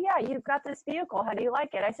like, oh yeah, you've got this vehicle. How do you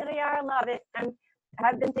like it? I said, yeah, I love it.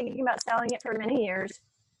 I've been thinking about selling it for many years.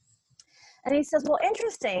 And he says, well,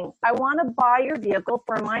 interesting. I want to buy your vehicle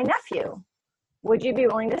for my nephew. Would you be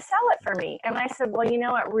willing to sell it for me? And I said, well,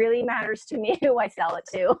 it really matters to me who I sell it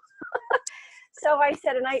to. So I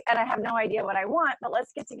said, and I have no idea what I want, but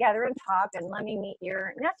let's get together and talk and let me meet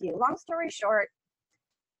your nephew. Long story short,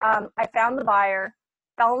 I found the buyer,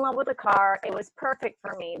 fell in love with the car. It was perfect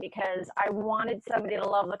for me because I wanted somebody to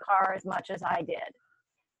love the car as much as I did.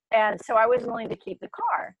 And so I was willing to keep the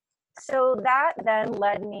car. So that then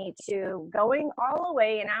led me to going all the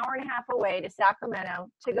way, an hour and a half away to Sacramento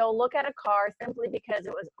to go look at a car simply because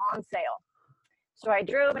it was on sale. So I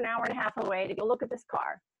drove an hour and a half away to go look at this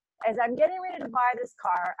car. As I'm getting ready to buy this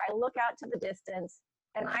car, I look out to the distance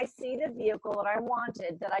and I see the vehicle that I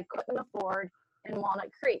wanted that I couldn't afford in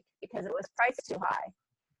Walnut Creek because it was priced too high.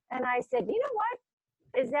 And I said, you know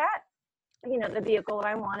what? Is that, the vehicle that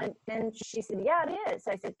I wanted? And she said, yeah, it is.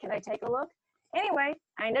 I said, can I take a look? Anyway,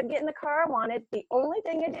 I ended up getting the car I wanted. The only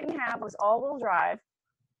thing it didn't have was all-wheel drive,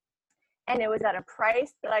 and it was at a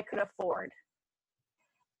price that I could afford.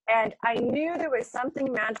 And I knew there was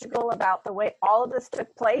something magical about the way all of this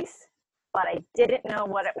took place, but I didn't know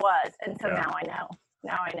what it was. And so now I know.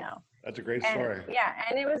 Now I know. That's a great story. Yeah,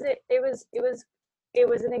 and it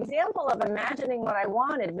was an example of imagining what I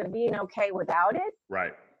wanted, but being okay without it.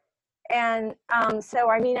 Right. And so,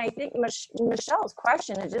 I mean, I think Michelle's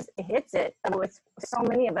question, it just hits it with so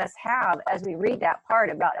many of us have as we read that part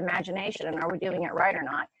about imagination and are we doing it right or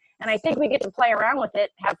not. And I think we get to play around with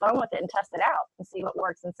it, have fun with it, and test it out and see what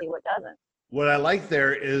works and see what doesn't. What I like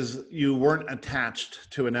there is you weren't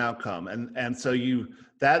attached to an outcome. And so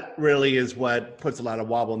that really is what puts a lot of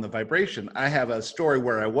wobble in the vibration. I have a story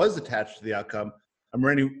where I was attached to the outcome. I'm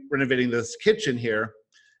renovating this kitchen here,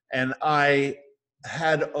 and I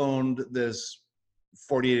had owned this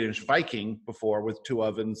 48-inch Viking before with 2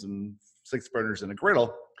 ovens and 6 burners and a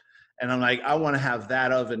griddle. And I'm like, I want to have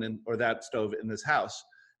that oven or that stove in this house.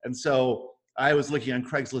 And so I was looking on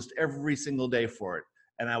Craigslist every single day for it.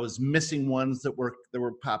 And I was missing ones that were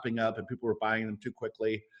popping up, and people were buying them too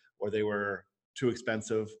quickly, or they were too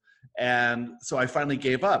expensive. And so I finally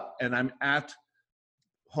gave up, and I'm at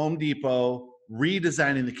Home Depot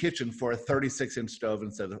redesigning the kitchen for a 36-inch stove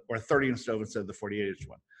or a 30-inch stove instead of the 48-inch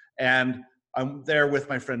one. And I'm there with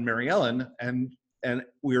my friend Mary Ellen, and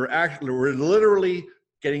we're literally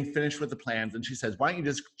getting finished with the plans. And she says, why don't you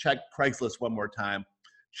just check Craigslist one more time?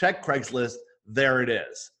 Check Craigslist. There it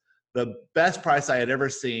is. The best price I had ever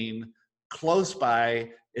seen, close by.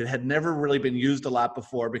 It had never really been used a lot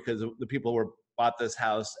before because the people bought this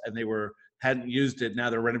house and they hadn't used it. Now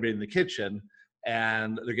they're renovating the kitchen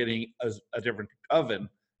and they're getting a different oven.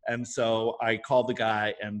 And so I called the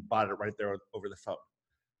guy and bought it right there over the phone.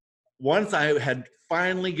 Once I had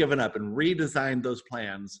finally given up and redesigned those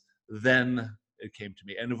plans, then it came to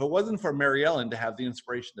me. And if it wasn't for Mary Ellen to have the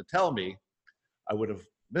inspiration to tell me, I would have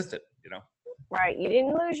missed it, Right. You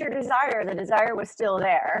didn't lose your desire. The desire was still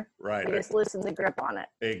there. Right. You just loosened the grip on it.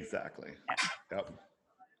 Exactly. Yep.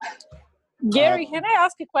 Gary, can I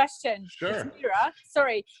ask a question? Sure. It's Mira.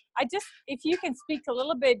 Sorry. If you can speak a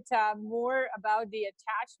little bit more about the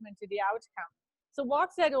attachment to the outcome. So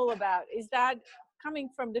what's that all about? Is that coming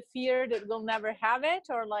from the fear that we'll never have it,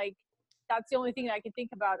 or like that's the only thing I can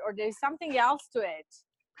think about, or there's something else to it?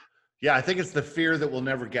 Yeah, I think it's the fear that we'll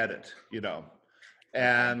never get it,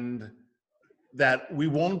 and that we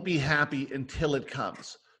won't be happy until it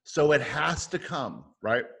comes. So it has to come,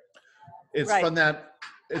 right? It's right.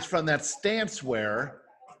 from that stance where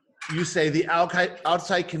you say the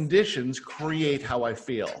outside conditions create how I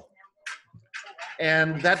feel.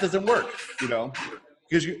 And that doesn't work,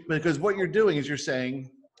 because what you're doing is you're saying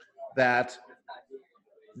that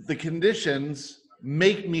the conditions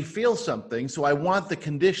make me feel something, so I want the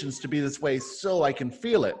conditions to be this way so I can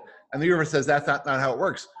feel it. And the universe says that's not how it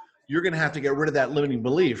works. You're going to have to get rid of that limiting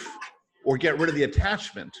belief or get rid of the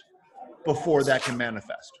attachment before that can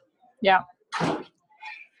manifest. Yeah.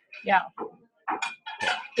 Yeah.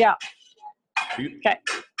 Yeah.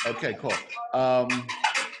 Okay, cool.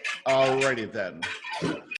 Alrighty then.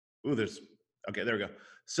 Okay, there we go.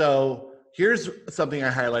 So here's something I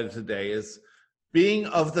highlighted today is being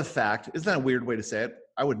of the fact, isn't that a weird way to say it?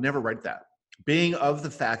 I would never write that. Being of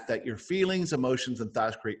the fact that your feelings, emotions, and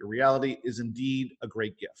thoughts create your reality is indeed a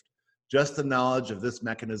great gift. Just the knowledge of this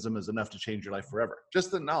mechanism is enough to change your life forever.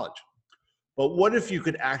 Just the knowledge. But what if you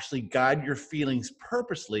could actually guide your feelings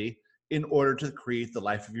purposely in order to create the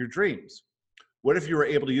life of your dreams? What if you were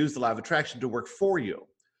able to use the law of attraction to work for you?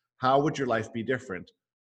 How would your life be different?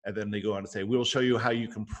 And then they go on to say, we will show you how you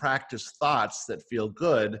can practice thoughts that feel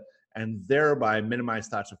good and thereby minimize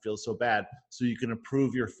thoughts that feel so bad so you can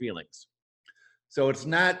improve your feelings. So it's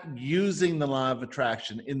not using the law of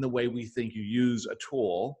attraction in the way we think you use a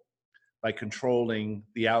tool by controlling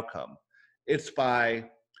the outcome. It's by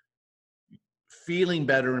feeling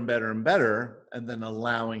better and better and better and then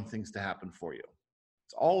allowing things to happen for you.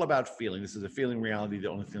 It's all about feeling. This is a feeling reality. The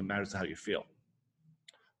only thing that matters is how you feel.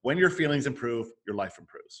 When your feelings improve, your life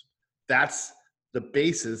improves. That's the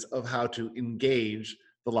basis of how to engage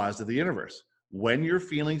the laws of the universe. When your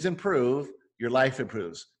feelings improve, your life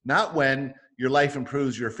improves. Not when your life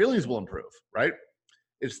improves, your feelings will improve, right?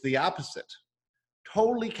 It's the opposite.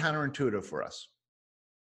 Totally counterintuitive for us.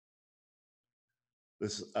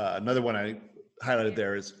 This another one I highlighted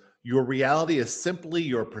there is your reality is simply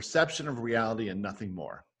your perception of reality and nothing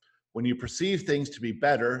more. When you perceive things to be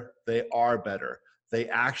better, they are better. They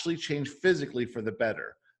actually change physically for the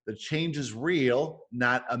better. The change is real,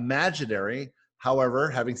 not imaginary. However,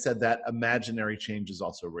 having said that, imaginary change is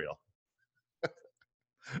also real.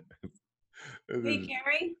 Hey,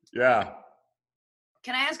 Gary. Yeah.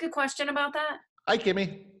 Can I ask a question about that? Hi,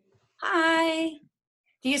 Kimmy. Hi.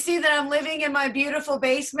 Do you see that I'm living in my beautiful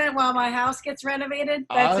basement while my house gets renovated?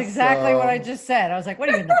 That's exactly what I just said. I was like, what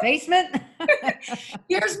are you in the basement?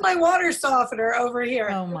 Here's my water softener over here.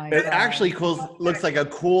 Oh my It God. actually looks like a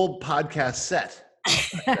cool podcast set.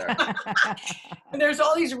 And there's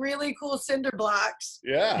all these really cool cinder blocks.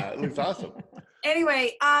 Yeah, it looks awesome.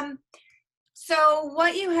 Anyway, so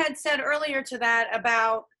what you had said earlier to that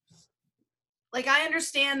about, like, I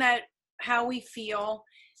understand that how we feel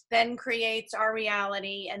then creates our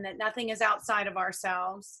reality and that nothing is outside of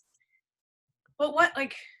ourselves. but what,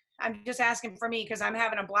 like, I'm just asking for me because I'm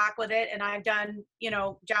having a block with it, and I've done,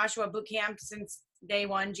 Joshua boot camp since day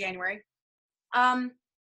 1, January.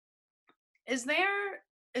 Is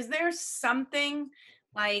there something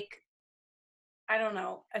like, I don't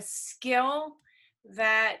know, a skill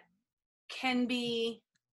that can be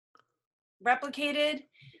replicated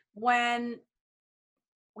when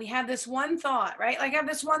we have this one thought, right? Like I have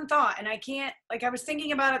this one thought and I can't, like I was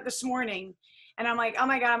thinking about it this morning and I'm like, oh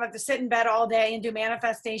my God, I'm gonna have to sit in bed all day and do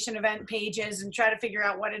manifestation event pages and try to figure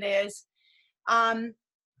out what it is.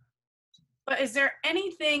 But is there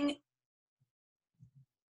anything,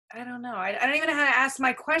 I don't know. I don't even know how to ask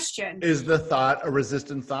my question. Is the thought a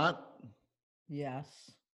resistant thought?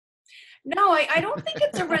 Yes. No, I don't think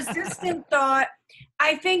it's a resistant thought.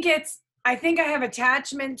 I think I have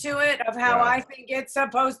attachment to it of how I think it's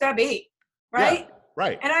supposed to be. Right? Yeah,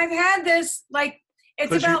 right. And I've had this, like,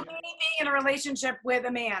 it's about me being in a relationship with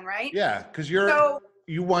a man, right? Yeah, because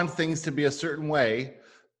you want things to be a certain way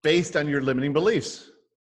based on your limiting beliefs.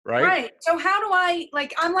 Right. Right. So how do I,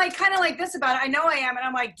 like, I'm like kind of like this about it. I know I am. And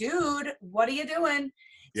I'm like, dude, what are you doing?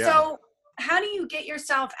 Yeah. So how do you get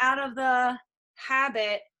yourself out of the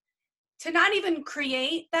habit to not even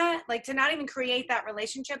create that, like to not even create that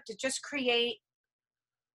relationship, to just create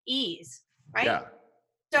ease, right? Yeah.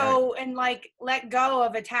 So, and like let go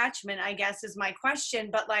of attachment, I guess is my question.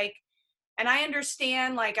 But like, and I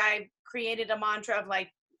understand, like I created a mantra of like,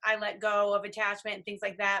 I let go of attachment and things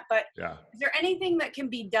like that. But is there anything that can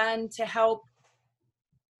be done to help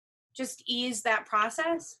just ease that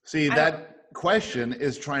process? See, that question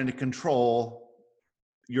is trying to control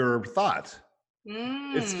your thought.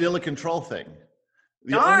 It's still a control thing.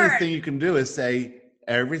 The only thing you can do is say,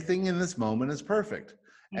 everything in this moment is perfect.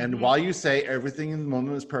 And while you say everything in the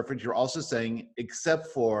moment is perfect, you're also saying, except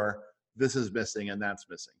for this is missing and that's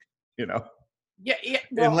missing, Yeah.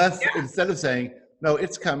 Well, instead of saying, no,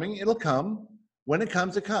 it's coming, it'll come. When it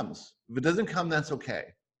comes, it comes. If it doesn't come, that's okay,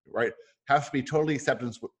 right? Have to be totally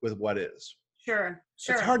acceptance with what is. Sure.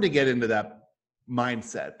 It's hard to get into that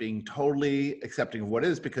mindset, being totally accepting of what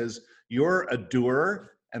is, because you're a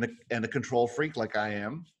doer and a control freak like I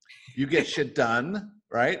am. You get shit done,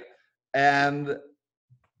 right? And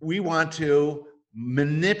we want to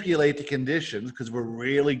manipulate the conditions because we're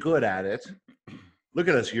really good at it. Look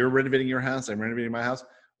at us. You're renovating your house. I'm renovating my house.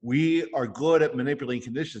 We are good at manipulating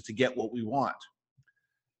conditions to get what we want.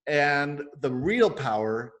 And the real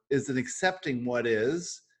power is in accepting what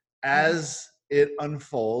is as it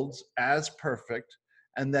unfolds as perfect,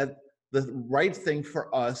 and that the right thing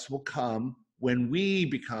for us will come when we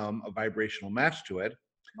become a vibrational match to it.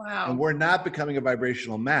 Wow. And we're not becoming a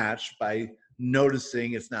vibrational match by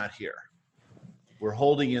noticing it's not here. We're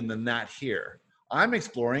holding in the not here. I'm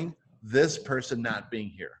exploring this person not being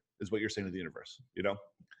here, is what you're saying to the universe,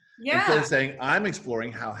 Yeah. Instead of saying, I'm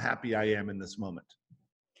exploring how happy I am in this moment.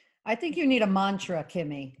 I think you need a mantra,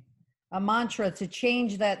 Kimmy. A mantra to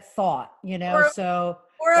change that thought,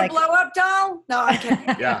 Or like, a blow-up doll? No, I'm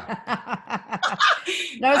kidding. Yeah.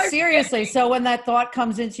 No, seriously. So when that thought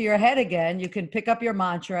comes into your head again, you can pick up your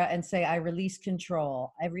mantra and say, I release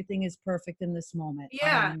control. Everything is perfect in this moment.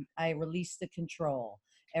 Yeah. I release the control.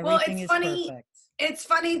 Well, Everything is perfect. It's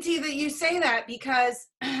funny, T, that you say that because,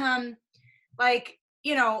 like,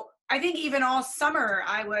 I think even all summer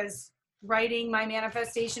I was writing my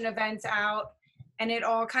manifestation events out, and it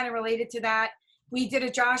all kind of related to that. We did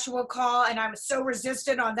a Joshua call, and I was so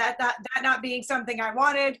resistant on that not being something I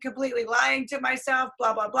wanted, completely lying to myself,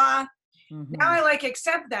 blah, blah, blah. Mm-hmm. Now I like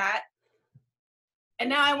accept that, and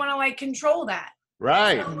now I want to like control that.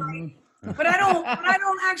 Right. So, but I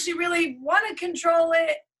don't actually really want to control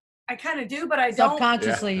it. I kind of do, but I don't.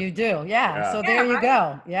 Subconsciously, you do. Yeah. So there you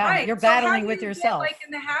go. Yeah. Right. You're So how battling do with you yourself. get, like,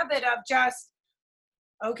 in the habit of just,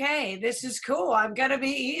 okay, this is cool. I'm going to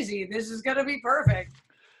be easy. This is going to be perfect.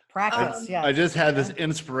 Practice. Yeah. I just had this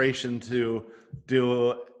inspiration to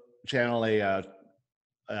channel a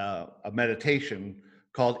meditation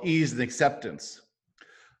called Ease and Acceptance.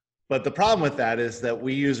 But the problem with that is that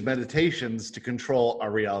we use meditations to control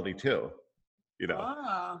our reality too.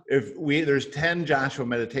 If there's 10 Joshua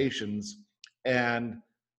meditations and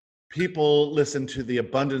people listen to the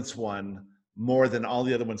abundance one more than all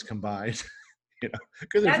the other ones combined,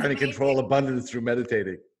 because they're trying to control abundance through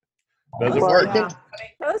meditating. Doesn't work.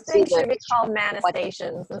 Those things should be called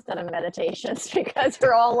manifestations instead of meditations because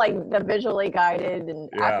they're all like the visually guided and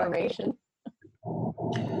affirmation.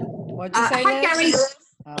 What'd you say, hi, Liz?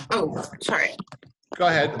 Gary. Oh, sorry. Go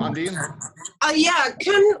ahead, Undine. Yeah,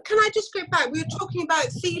 can I just go back? We were talking about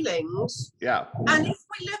feelings. Yeah. And if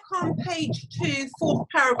we look on page 2, 4th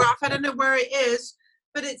paragraph, I don't know where it is,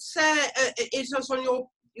 but it says it is on your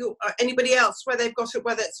you or anybody else where they've got it,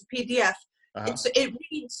 whether it's a PDF. It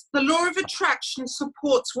reads, the law of attraction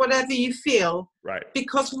supports whatever you feel. Right.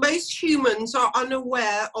 Because most humans are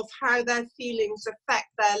unaware of how their feelings affect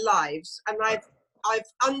their lives. And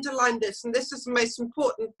I've underlined this, and this is the most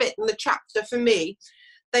important bit in the chapter for me.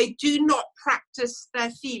 They do not practice their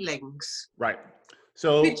feelings. Right.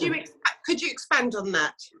 So could you expand on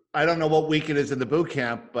that? I don't know what week it is in the boot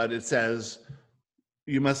camp, but it says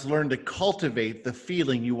you must learn to cultivate the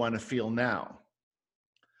feeling you want to feel now.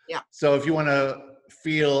 Yeah. So if you want to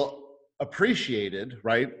feel appreciated,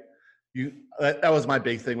 right? That was my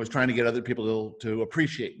big thing, was trying to get other people to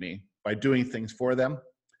appreciate me by doing things for them.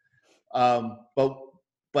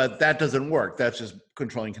 But that doesn't work. That's just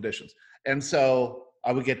controlling conditions. And so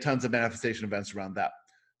I would get tons of manifestation events around that.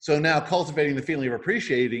 So now cultivating the feeling of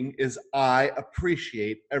appreciating is I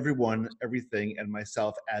appreciate everyone, everything, and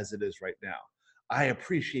myself as it is right now. I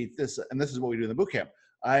appreciate this. And this is what we do in the boot camp.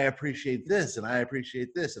 I appreciate this, and I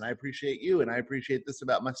appreciate this, and I appreciate you, and I appreciate this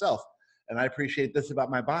about myself, and I appreciate this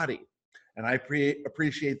about my body, and I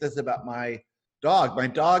appreciate this about my dog. My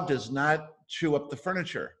dog does not chew up the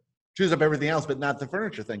furniture. Chews up everything else, but not the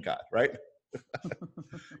furniture, thank God, right?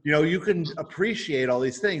 You can appreciate all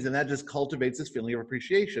these things, and that just cultivates this feeling of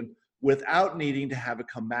appreciation without needing to have it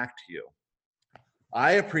come back to you.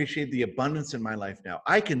 I appreciate the abundance in my life now.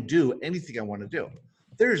 I can do anything I want to do.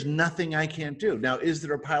 There's nothing I can't do. Now, is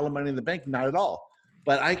there a pile of money in the bank? Not at all.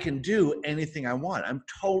 But I can do anything I want. I'm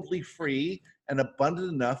totally free and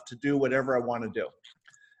abundant enough to do whatever I want to do.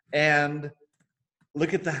 And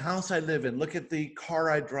look at the house I live in. Look at the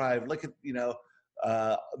car I drive. Look at,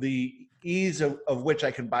 the ease of which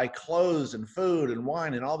I can buy clothes and food and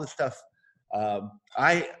wine and all this stuff. I'm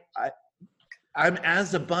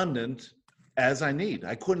as abundant as I need.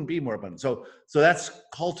 I couldn't be more abundant. So that's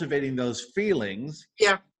cultivating those feelings.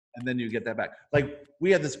 Yeah. And then you get that back. Like,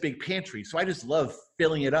 we have this big pantry, so I just love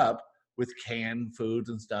filling it up with canned foods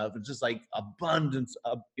and stuff. It's just like abundance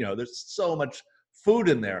of, there's so much food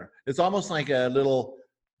in there. It's almost like a little,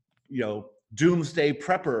 doomsday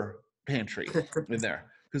prepper pantry in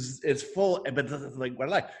there, because it's full. But like what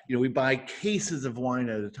I like, we buy cases of wine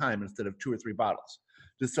at a time instead of 2 or 3 bottles,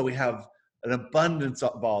 just so we have an abundance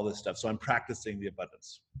of all this stuff. So I'm practicing the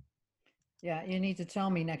abundance. Yeah, you need to tell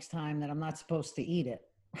me next time that I'm not supposed to eat it.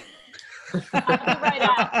 I'll be right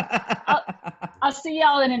out. I'll see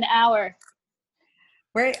y'all in an hour.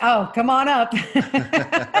 Come on up.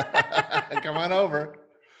 Come on over.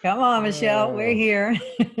 Come on, Michelle. We're here.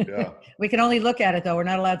 Yeah. We can only look at it, though. We're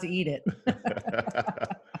not allowed to eat it.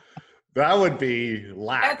 That would be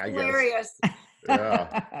lack, That's I guess. hilarious.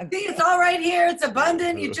 Yeah. See, it's all right here. It's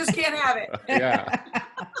abundant. You just can't have it. Yeah.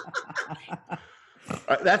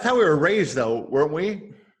 That's how we were raised, though, weren't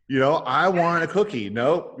we? I want a cookie.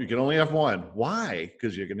 No, you can only have one. Why?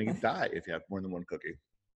 Because you're going to die if you have more than one cookie.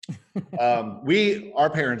 Our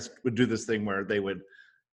parents would do this thing where they would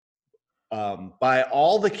buy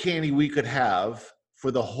all the candy we could have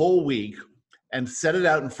for the whole week and set it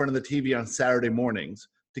out in front of the TV on Saturday mornings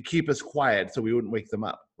to keep us quiet so we wouldn't wake them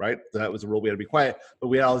up, right? So that was the rule. We had to be quiet, but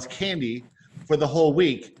we had all this candy for the whole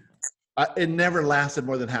week. It never lasted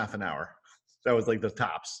more than half an hour. That was like the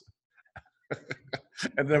tops.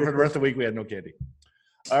 And then for the rest of the week, we had no candy.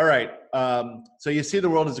 All right. So you see the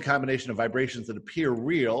world as a combination of vibrations that appear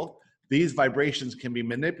real. These vibrations can be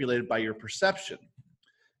manipulated by your perception.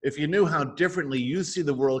 If you knew how differently you see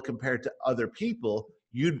the world compared to other people,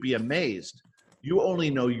 you'd be amazed. You only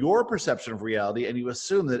know your perception of reality, and you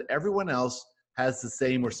assume that everyone else has the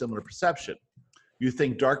same or similar perception. You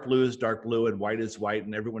think dark blue is dark blue and white is white,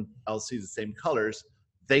 and everyone else sees the same colors.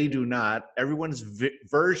 They do not. Everyone's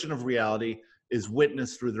version of reality is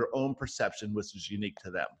witnessed through their own perception, which is unique to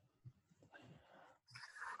them.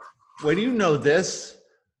 When you know this,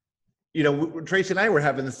 Tracy and I were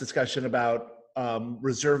having this discussion about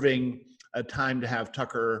reserving a time to have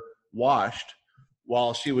Tucker washed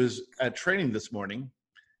while she was at training this morning.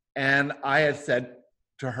 And I had said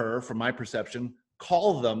to her, from my perception,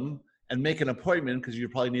 call them and make an appointment, because you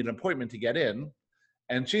probably need an appointment to get in.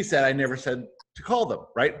 And she said, I never said to call them,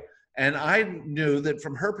 right? And I knew that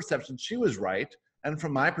from her perception, she was right. And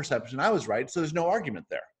from my perception, I was right. So there's no argument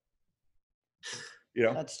there.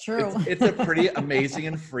 That's true. It's a pretty amazing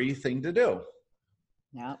and free thing to do.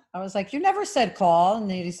 Yeah. I was like, you never said call.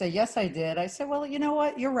 And he said, yes, I did. I said, well, you know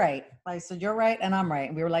what? You're right. I said, you're right. And I'm right.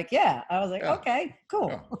 And we were like, yeah. I was like, Yeah. Okay,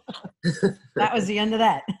 cool. Yeah. That was the end of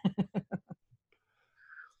that.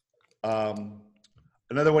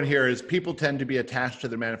 Another one here is people tend to be attached to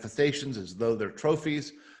their manifestations as though they're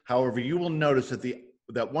trophies. However, you will notice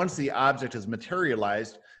that once the object is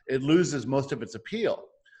materialized, it loses most of its appeal.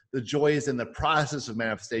 the joy is in the process of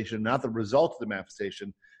manifestation, not the result of the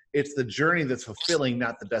manifestation. It's the journey that's fulfilling,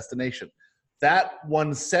 not the destination. That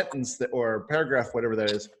one sentence or paragraph, whatever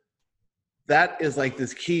that is like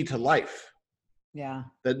this key to life. Yeah.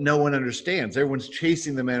 That no one understands. Everyone's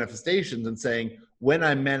chasing the manifestations and saying, when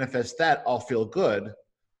I manifest that, I'll feel good,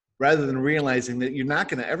 rather than realizing that you're not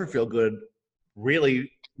going to ever feel good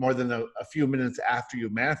really more than a few minutes after you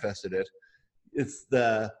manifested it. It's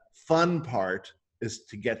the fun part is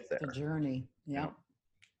to get there. The journey. Yeah.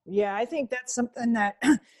 Yeah, I think that's something that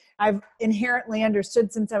I've inherently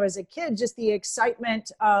understood since I was a kid, just the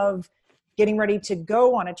excitement of getting ready to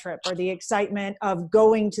go on a trip, or the excitement of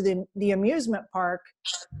going to the amusement park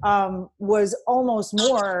was almost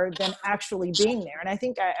more than actually being there. And I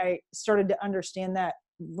think I started to understand that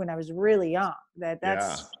when I was really young,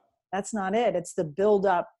 that's not it. It's the build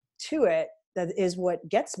up to it that is what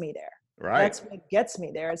gets me there. Right. That's what gets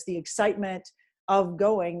me there. It's the excitement of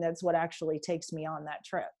going. That's what actually takes me on that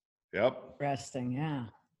trip. Yep. Resting. Yeah.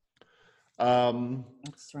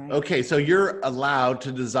 That's right. Okay, so you're allowed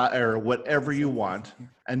to desire whatever you want,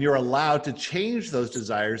 and you're allowed to change those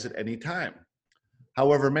desires at any time.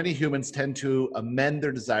 However, many humans tend to amend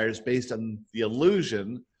their desires based on the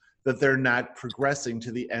illusion that they're not progressing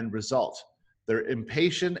to the end result. They're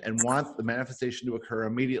impatient and want the manifestation to occur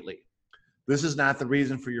immediately. This is not the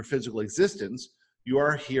reason for your physical existence. You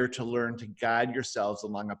are here to learn to guide yourselves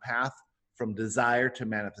along a path from desire to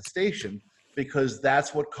manifestation, because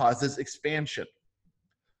that's what causes expansion.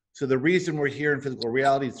 So the reason we're here in physical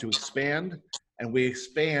reality is to expand, and we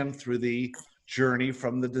expand through the journey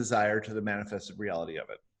from the desire to the manifested reality of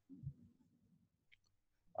it.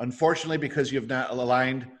 Unfortunately, because you have not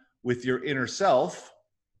aligned with your inner self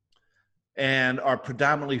and are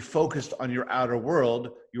predominantly focused on your outer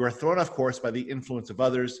world, you are thrown off course by the influence of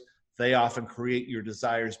others. They often create your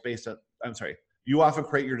desires based on, you often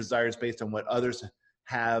create your desires based on what others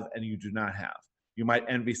have and you do not have. You might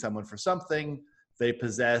envy someone for something they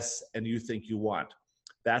possess and you think you want.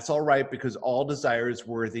 That's all right, because all desire is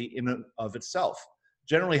worthy in and of itself.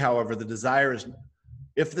 Generally, however, the desire is,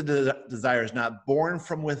 if the desire is not born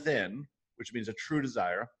from within, which means a true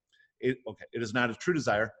desire, it is not a true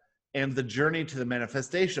desire, and the journey to the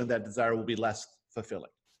manifestation of that desire will be less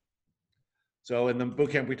fulfilling. So in the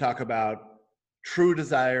bootcamp, we talk about true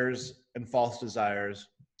desires and false desires,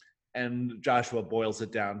 and Joshua boils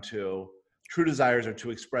it down to true desires are to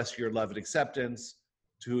express your love and acceptance,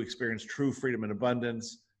 to experience true freedom and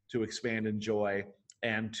abundance, to expand in joy,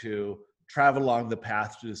 and to travel along the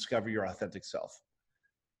path to discover your authentic self.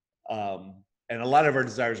 And a lot of our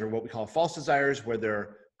desires are what we call false desires, where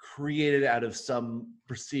they're created out of some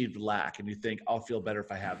perceived lack. And you think, I'll feel better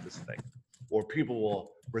if I have this thing, or people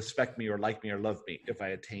will respect me or like me or love me if I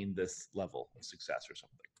attain this level of success or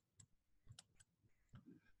something.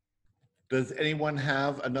 Does anyone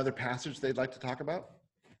have another passage they'd like to talk about?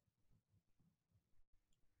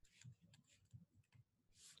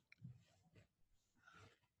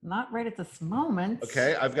 Not right at this moment.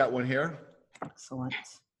 Okay, I've got one here. Excellent.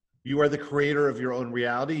 You are the creator of your own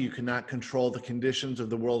reality. You cannot control the conditions of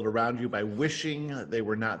the world around you by wishing they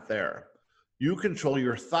were not there. You control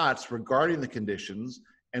your thoughts regarding the conditions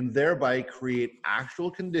and thereby create actual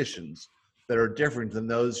conditions that are different than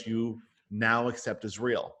those you now accept as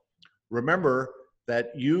real. Remember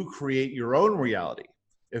that you create your own reality.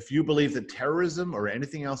 If you believe that terrorism or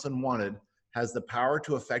anything else unwanted has the power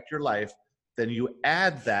to affect your life, then you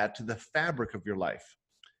add that to the fabric of your life.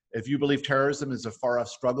 If you believe terrorism is a far-off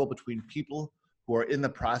struggle between people who are in the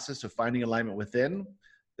process of finding alignment within,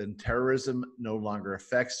 then terrorism no longer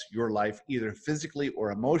affects your life either physically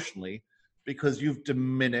or emotionally, because you've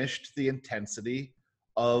diminished the intensity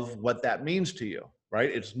of what that means to you, right?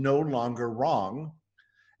 It's no longer wrong.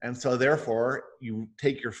 And so therefore, you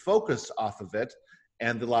take your focus off of it,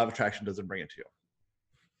 and the law of attraction doesn't bring it to you.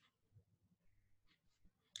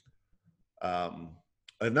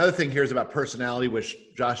 Another thing here is about personality, which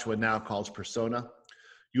Joshua now calls persona.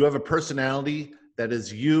 You have a personality that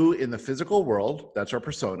is you in the physical world. That's our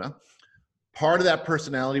persona. Part of that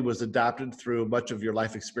personality was adopted through much of your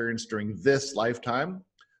life experience during this lifetime,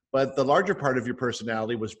 but the larger part of your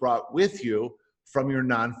personality was brought with you from your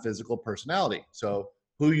non-physical personality. So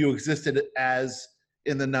who you existed as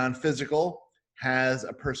in the non-physical has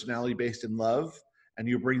a personality based in love, and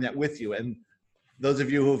you bring that with you. And those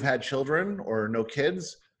of you who've had children or no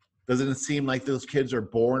kids, doesn't it seem like those kids are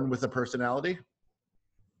born with a personality?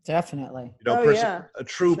 Definitely. You know, a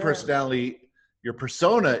true Sure. personality, your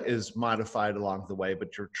persona is modified along the way,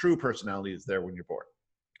 but your true personality is there when you're born.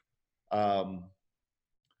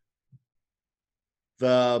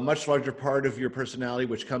 The much larger part of your personality,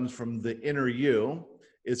 which comes from the inner you,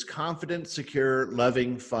 is confident, secure,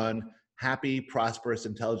 loving, fun, happy, prosperous,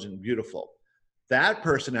 intelligent, beautiful. That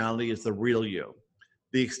personality is the real you.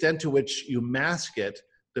 The extent to which you mask it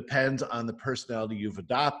depends on the personality you've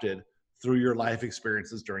adopted through your life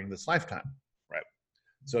experiences during this lifetime, right?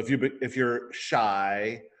 So if you're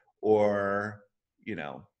shy or, you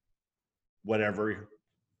know, whatever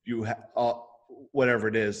you whatever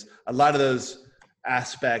it is, a lot of those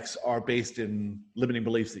aspects are based in limiting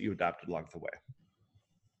beliefs that you adopted along the way.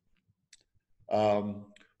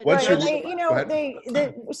 Once Right, and they, you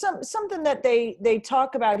know, something that they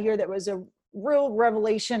talk about here that was a real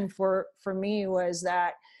revelation for me was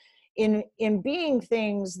that in being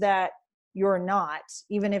things that you're not,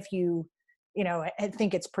 even if you know, I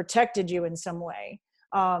think it's protected you in some way,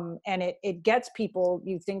 and it gets people,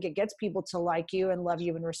 you think it gets people to like you and love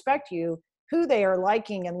you and respect you, who they are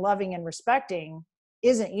liking and loving and respecting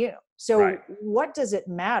isn't you. So Right. What does it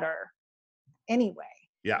matter anyway?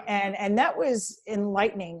 Yeah. And that was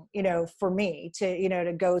enlightening, you know, for me to, you know,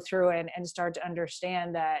 to go through and start to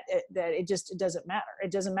understand that it doesn't matter.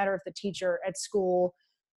 It doesn't matter if the teacher at school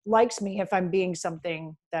likes me if I'm being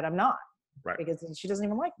something that I'm not, Right. because she doesn't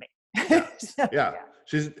even like me. Yeah. So, Yeah.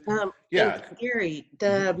 She's And Gary,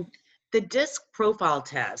 the DISC profile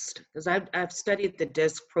test, because I've studied the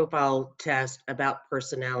DISC profile test about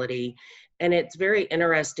personality, and it's very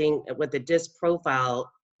interesting with the DISC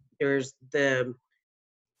profile. There's the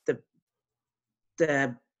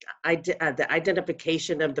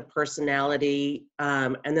identification of the personality,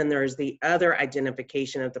 and then there's the other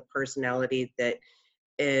identification of the personality that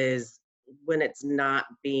is when it's not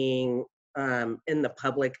being in the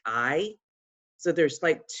public eye. So there's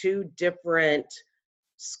like two different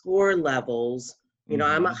score levels. You know,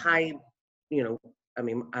 I'm a high, you know, I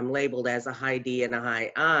mean, I'm labeled as a high D and a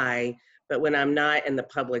high I, but when I'm not in the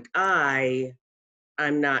public eye,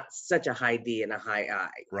 I'm not such a high D and a high I.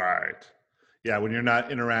 Right. Yeah, when you're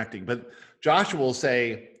not interacting. But Joshua will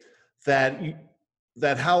say that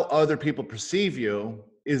that how other people perceive you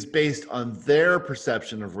is based on their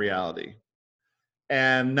perception of reality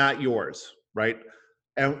and not yours, right?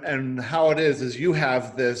 And how it is you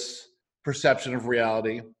have this perception of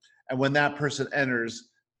reality, and when that person enters,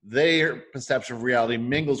 their perception of reality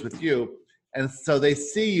mingles with you, and so they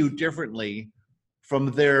see you differently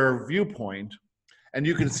from their viewpoint. And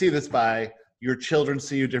you can see this by your children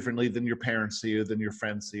see you differently than your parents see you, than your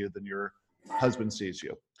friends see you, than your husband sees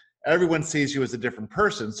you. Everyone sees you as a different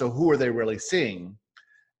person, so who are they really seeing?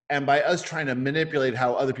 And by us trying to manipulate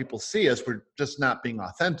how other people see us, we're just not being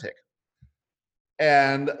authentic.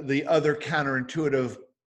 And the other counterintuitive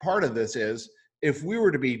part of this is, if we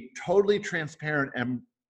were to be totally transparent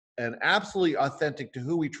and absolutely authentic to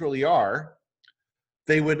who we truly are,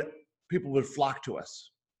 people would flock to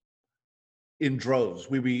us in droves.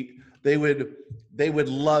 They would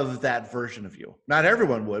love that version of you. Not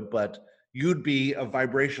everyone would, but you'd be a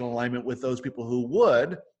vibrational alignment with those people who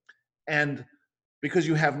would, and because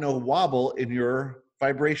you have no wobble in your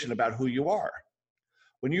vibration about who you are.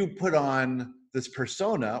 When you put on this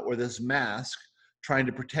persona or this mask, trying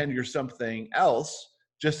to pretend you're something else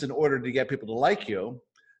just in order to get people to like you,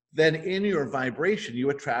 then in your vibration,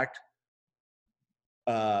 you attract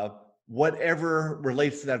whatever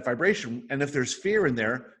relates to that vibration. And if there's fear in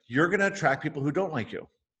there, you're going to attract people who don't like you,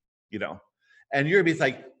 you know, and you're going to be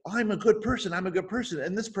like, oh, I'm a good person.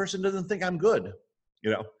 And this person doesn't think I'm good,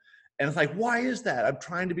 you know? And it's like, why is that? I'm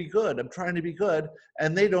trying to be good.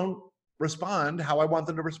 And they don't respond how I want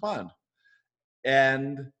them to respond.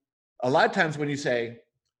 And a lot of times when you say,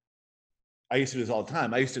 I used to do this all the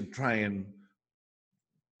time. I used to try and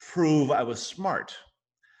prove I was smart.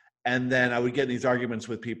 And then I would get in these arguments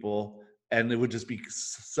with people, and it would just be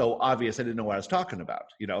so obvious I didn't know what I was talking about,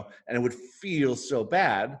 you know? And it would feel so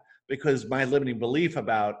bad because my limiting belief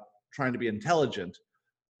about trying to be intelligent,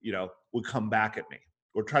 you know, would come back at me,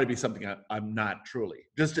 or try to be something I'm not truly,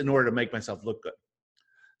 just in order to make myself look good.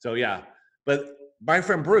 So yeah, but my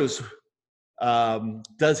friend Bruce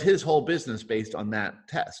does his whole business based on that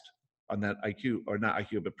test, on that IQ, or not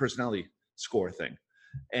IQ, but personality score thing.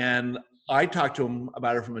 And I talk to him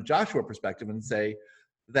about it from a Joshua perspective and say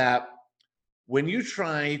that when you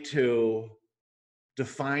try to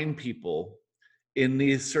define people in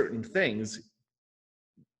these certain things,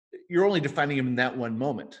 you're only defining them in that one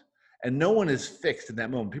moment. And no one is fixed in that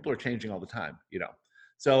moment. People are changing all the time, you know?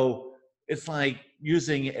 So it's like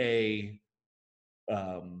using if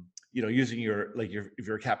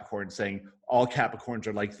you're a Capricorn, saying all Capricorns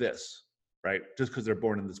are like this, right? Just because they're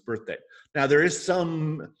born on this birthday. Now, there is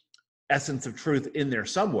some essence of truth in there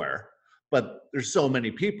somewhere, but there's so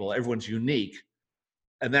many people, everyone's unique.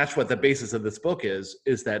 And that's what the basis of this book is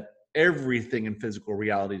that everything in physical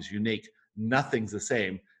reality is unique. Nothing's the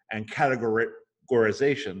same. And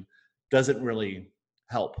categorization doesn't really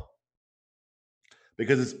help,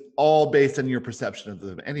 because it's all based on your perception of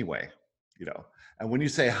them anyway, you know. And when you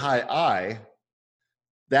say high I,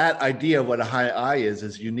 that idea of what a high I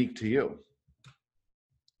is unique to you.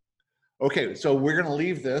 Okay, so we're going to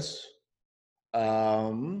leave this.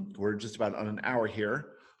 We're just about on an hour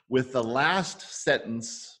here with the last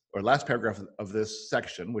sentence or last paragraph of this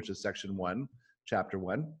section, which is section 1, chapter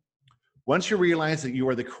 1. Once you realize that you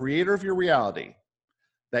are the creator of your reality,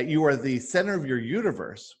 that you are the center of your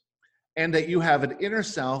universe, and that you have an inner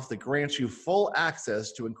self that grants you full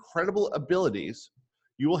access to incredible abilities,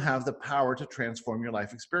 you will have the power to transform your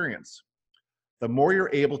life experience. The more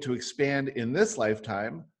you're able to expand in this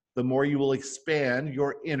lifetime, the more you will expand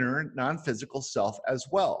your inner non-physical self as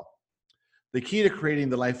well. The key to creating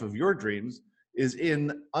the life of your dreams is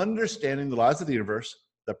in understanding the laws of the universe,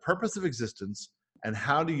 the purpose of existence, and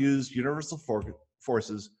how to use universal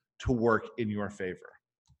forces to work in your favor.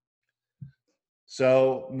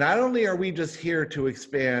 So not only are we just here to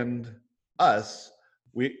expand us,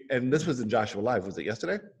 and this was in Joshua Live, was it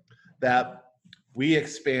yesterday? That we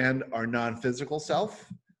expand our non-physical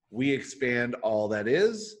self, we expand all that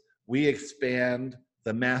is, we expand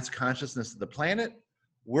the mass consciousness of the planet,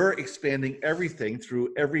 we're expanding everything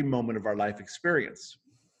through every moment of our life experience.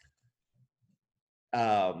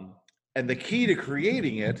 And the key to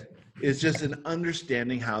creating it is just in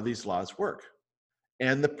understanding how these laws work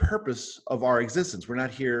and the purpose of our existence. We're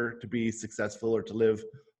not here to be successful or to live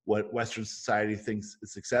what Western society thinks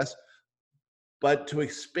is success, but to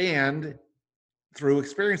expand through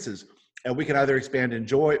experiences. And we can either expand in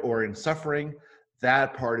joy or in suffering.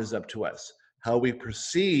 That part is up to us. How we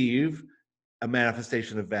perceive a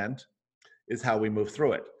manifestation event is how we move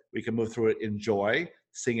through it. We can move through it in joy,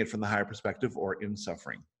 seeing it from the higher perspective, or in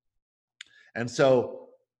suffering. And so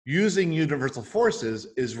using universal forces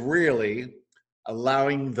is really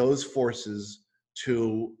allowing those forces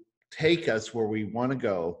to take us where we want to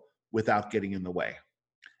go without getting in the way.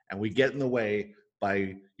 And we get in the way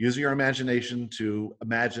by using our imagination to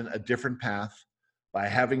imagine a different path, by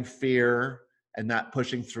having fear and not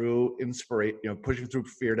pushing through pushing through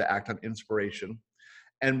fear to act on inspiration,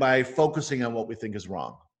 and by focusing on what we think is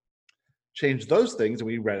wrong. Change those things and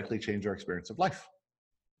we radically change our experience of life.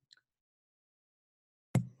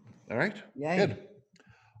 All right? Yay. Good.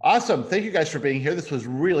 Awesome. Thank you guys for being here. This was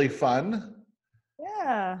really fun.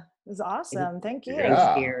 Yeah, it was awesome. Thank you. Yeah.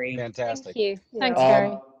 Thanks, Gary. Fantastic. Thank you. Yeah. Thanks,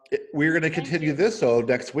 Gary. We're going to continue this. So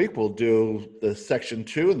next week we'll do the section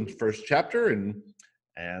 2 in the first chapter,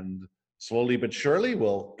 and slowly but surely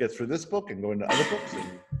we'll get through this book and go into other books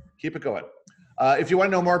and keep it going. If you want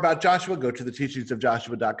to know more about Joshua, go to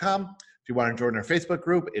theteachingsofjoshua.com. If you want to join our Facebook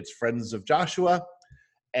group, it's Friends of Joshua.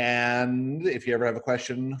 And if you ever have a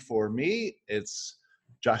question for me, it's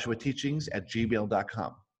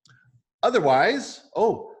joshuateachings@gmail.com. Otherwise,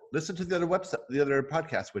 listen to the other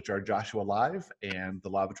podcasts, which are Joshua Live and the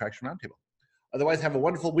Law of Attraction Roundtable. Otherwise, have a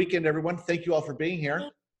wonderful weekend, everyone. Thank you all for being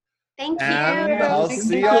here. Thank you. And I'll Thank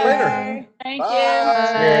see you. y'all later. Thank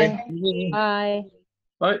Bye.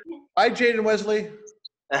 Bye. Bye, Jade and Wesley.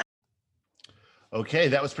 Okay,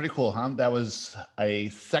 that was pretty cool, huh? That was a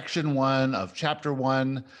section 1 of chapter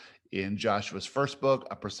 1 in Joshua's first book,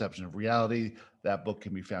 A Perception of Reality. That book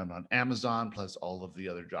can be found on Amazon, plus all of the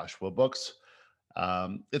other Joshua books.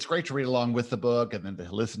 It's great to read along with the book and then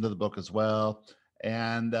to listen to the book as well.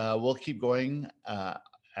 And we'll keep going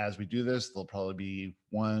as we do this. There'll probably be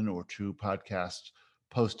 1 or 2 podcasts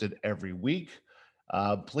posted every week.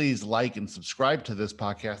 Please like and subscribe to this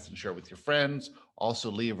podcast and share it with your friends.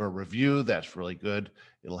 Also leave a review. That's really good.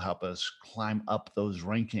 It'll help us climb up those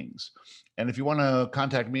rankings. And if you want to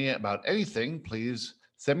contact me about anything, please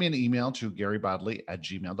send me an email to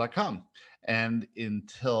garybodley@gmail.com. And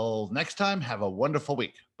until next time, have a wonderful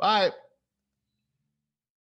week. Bye.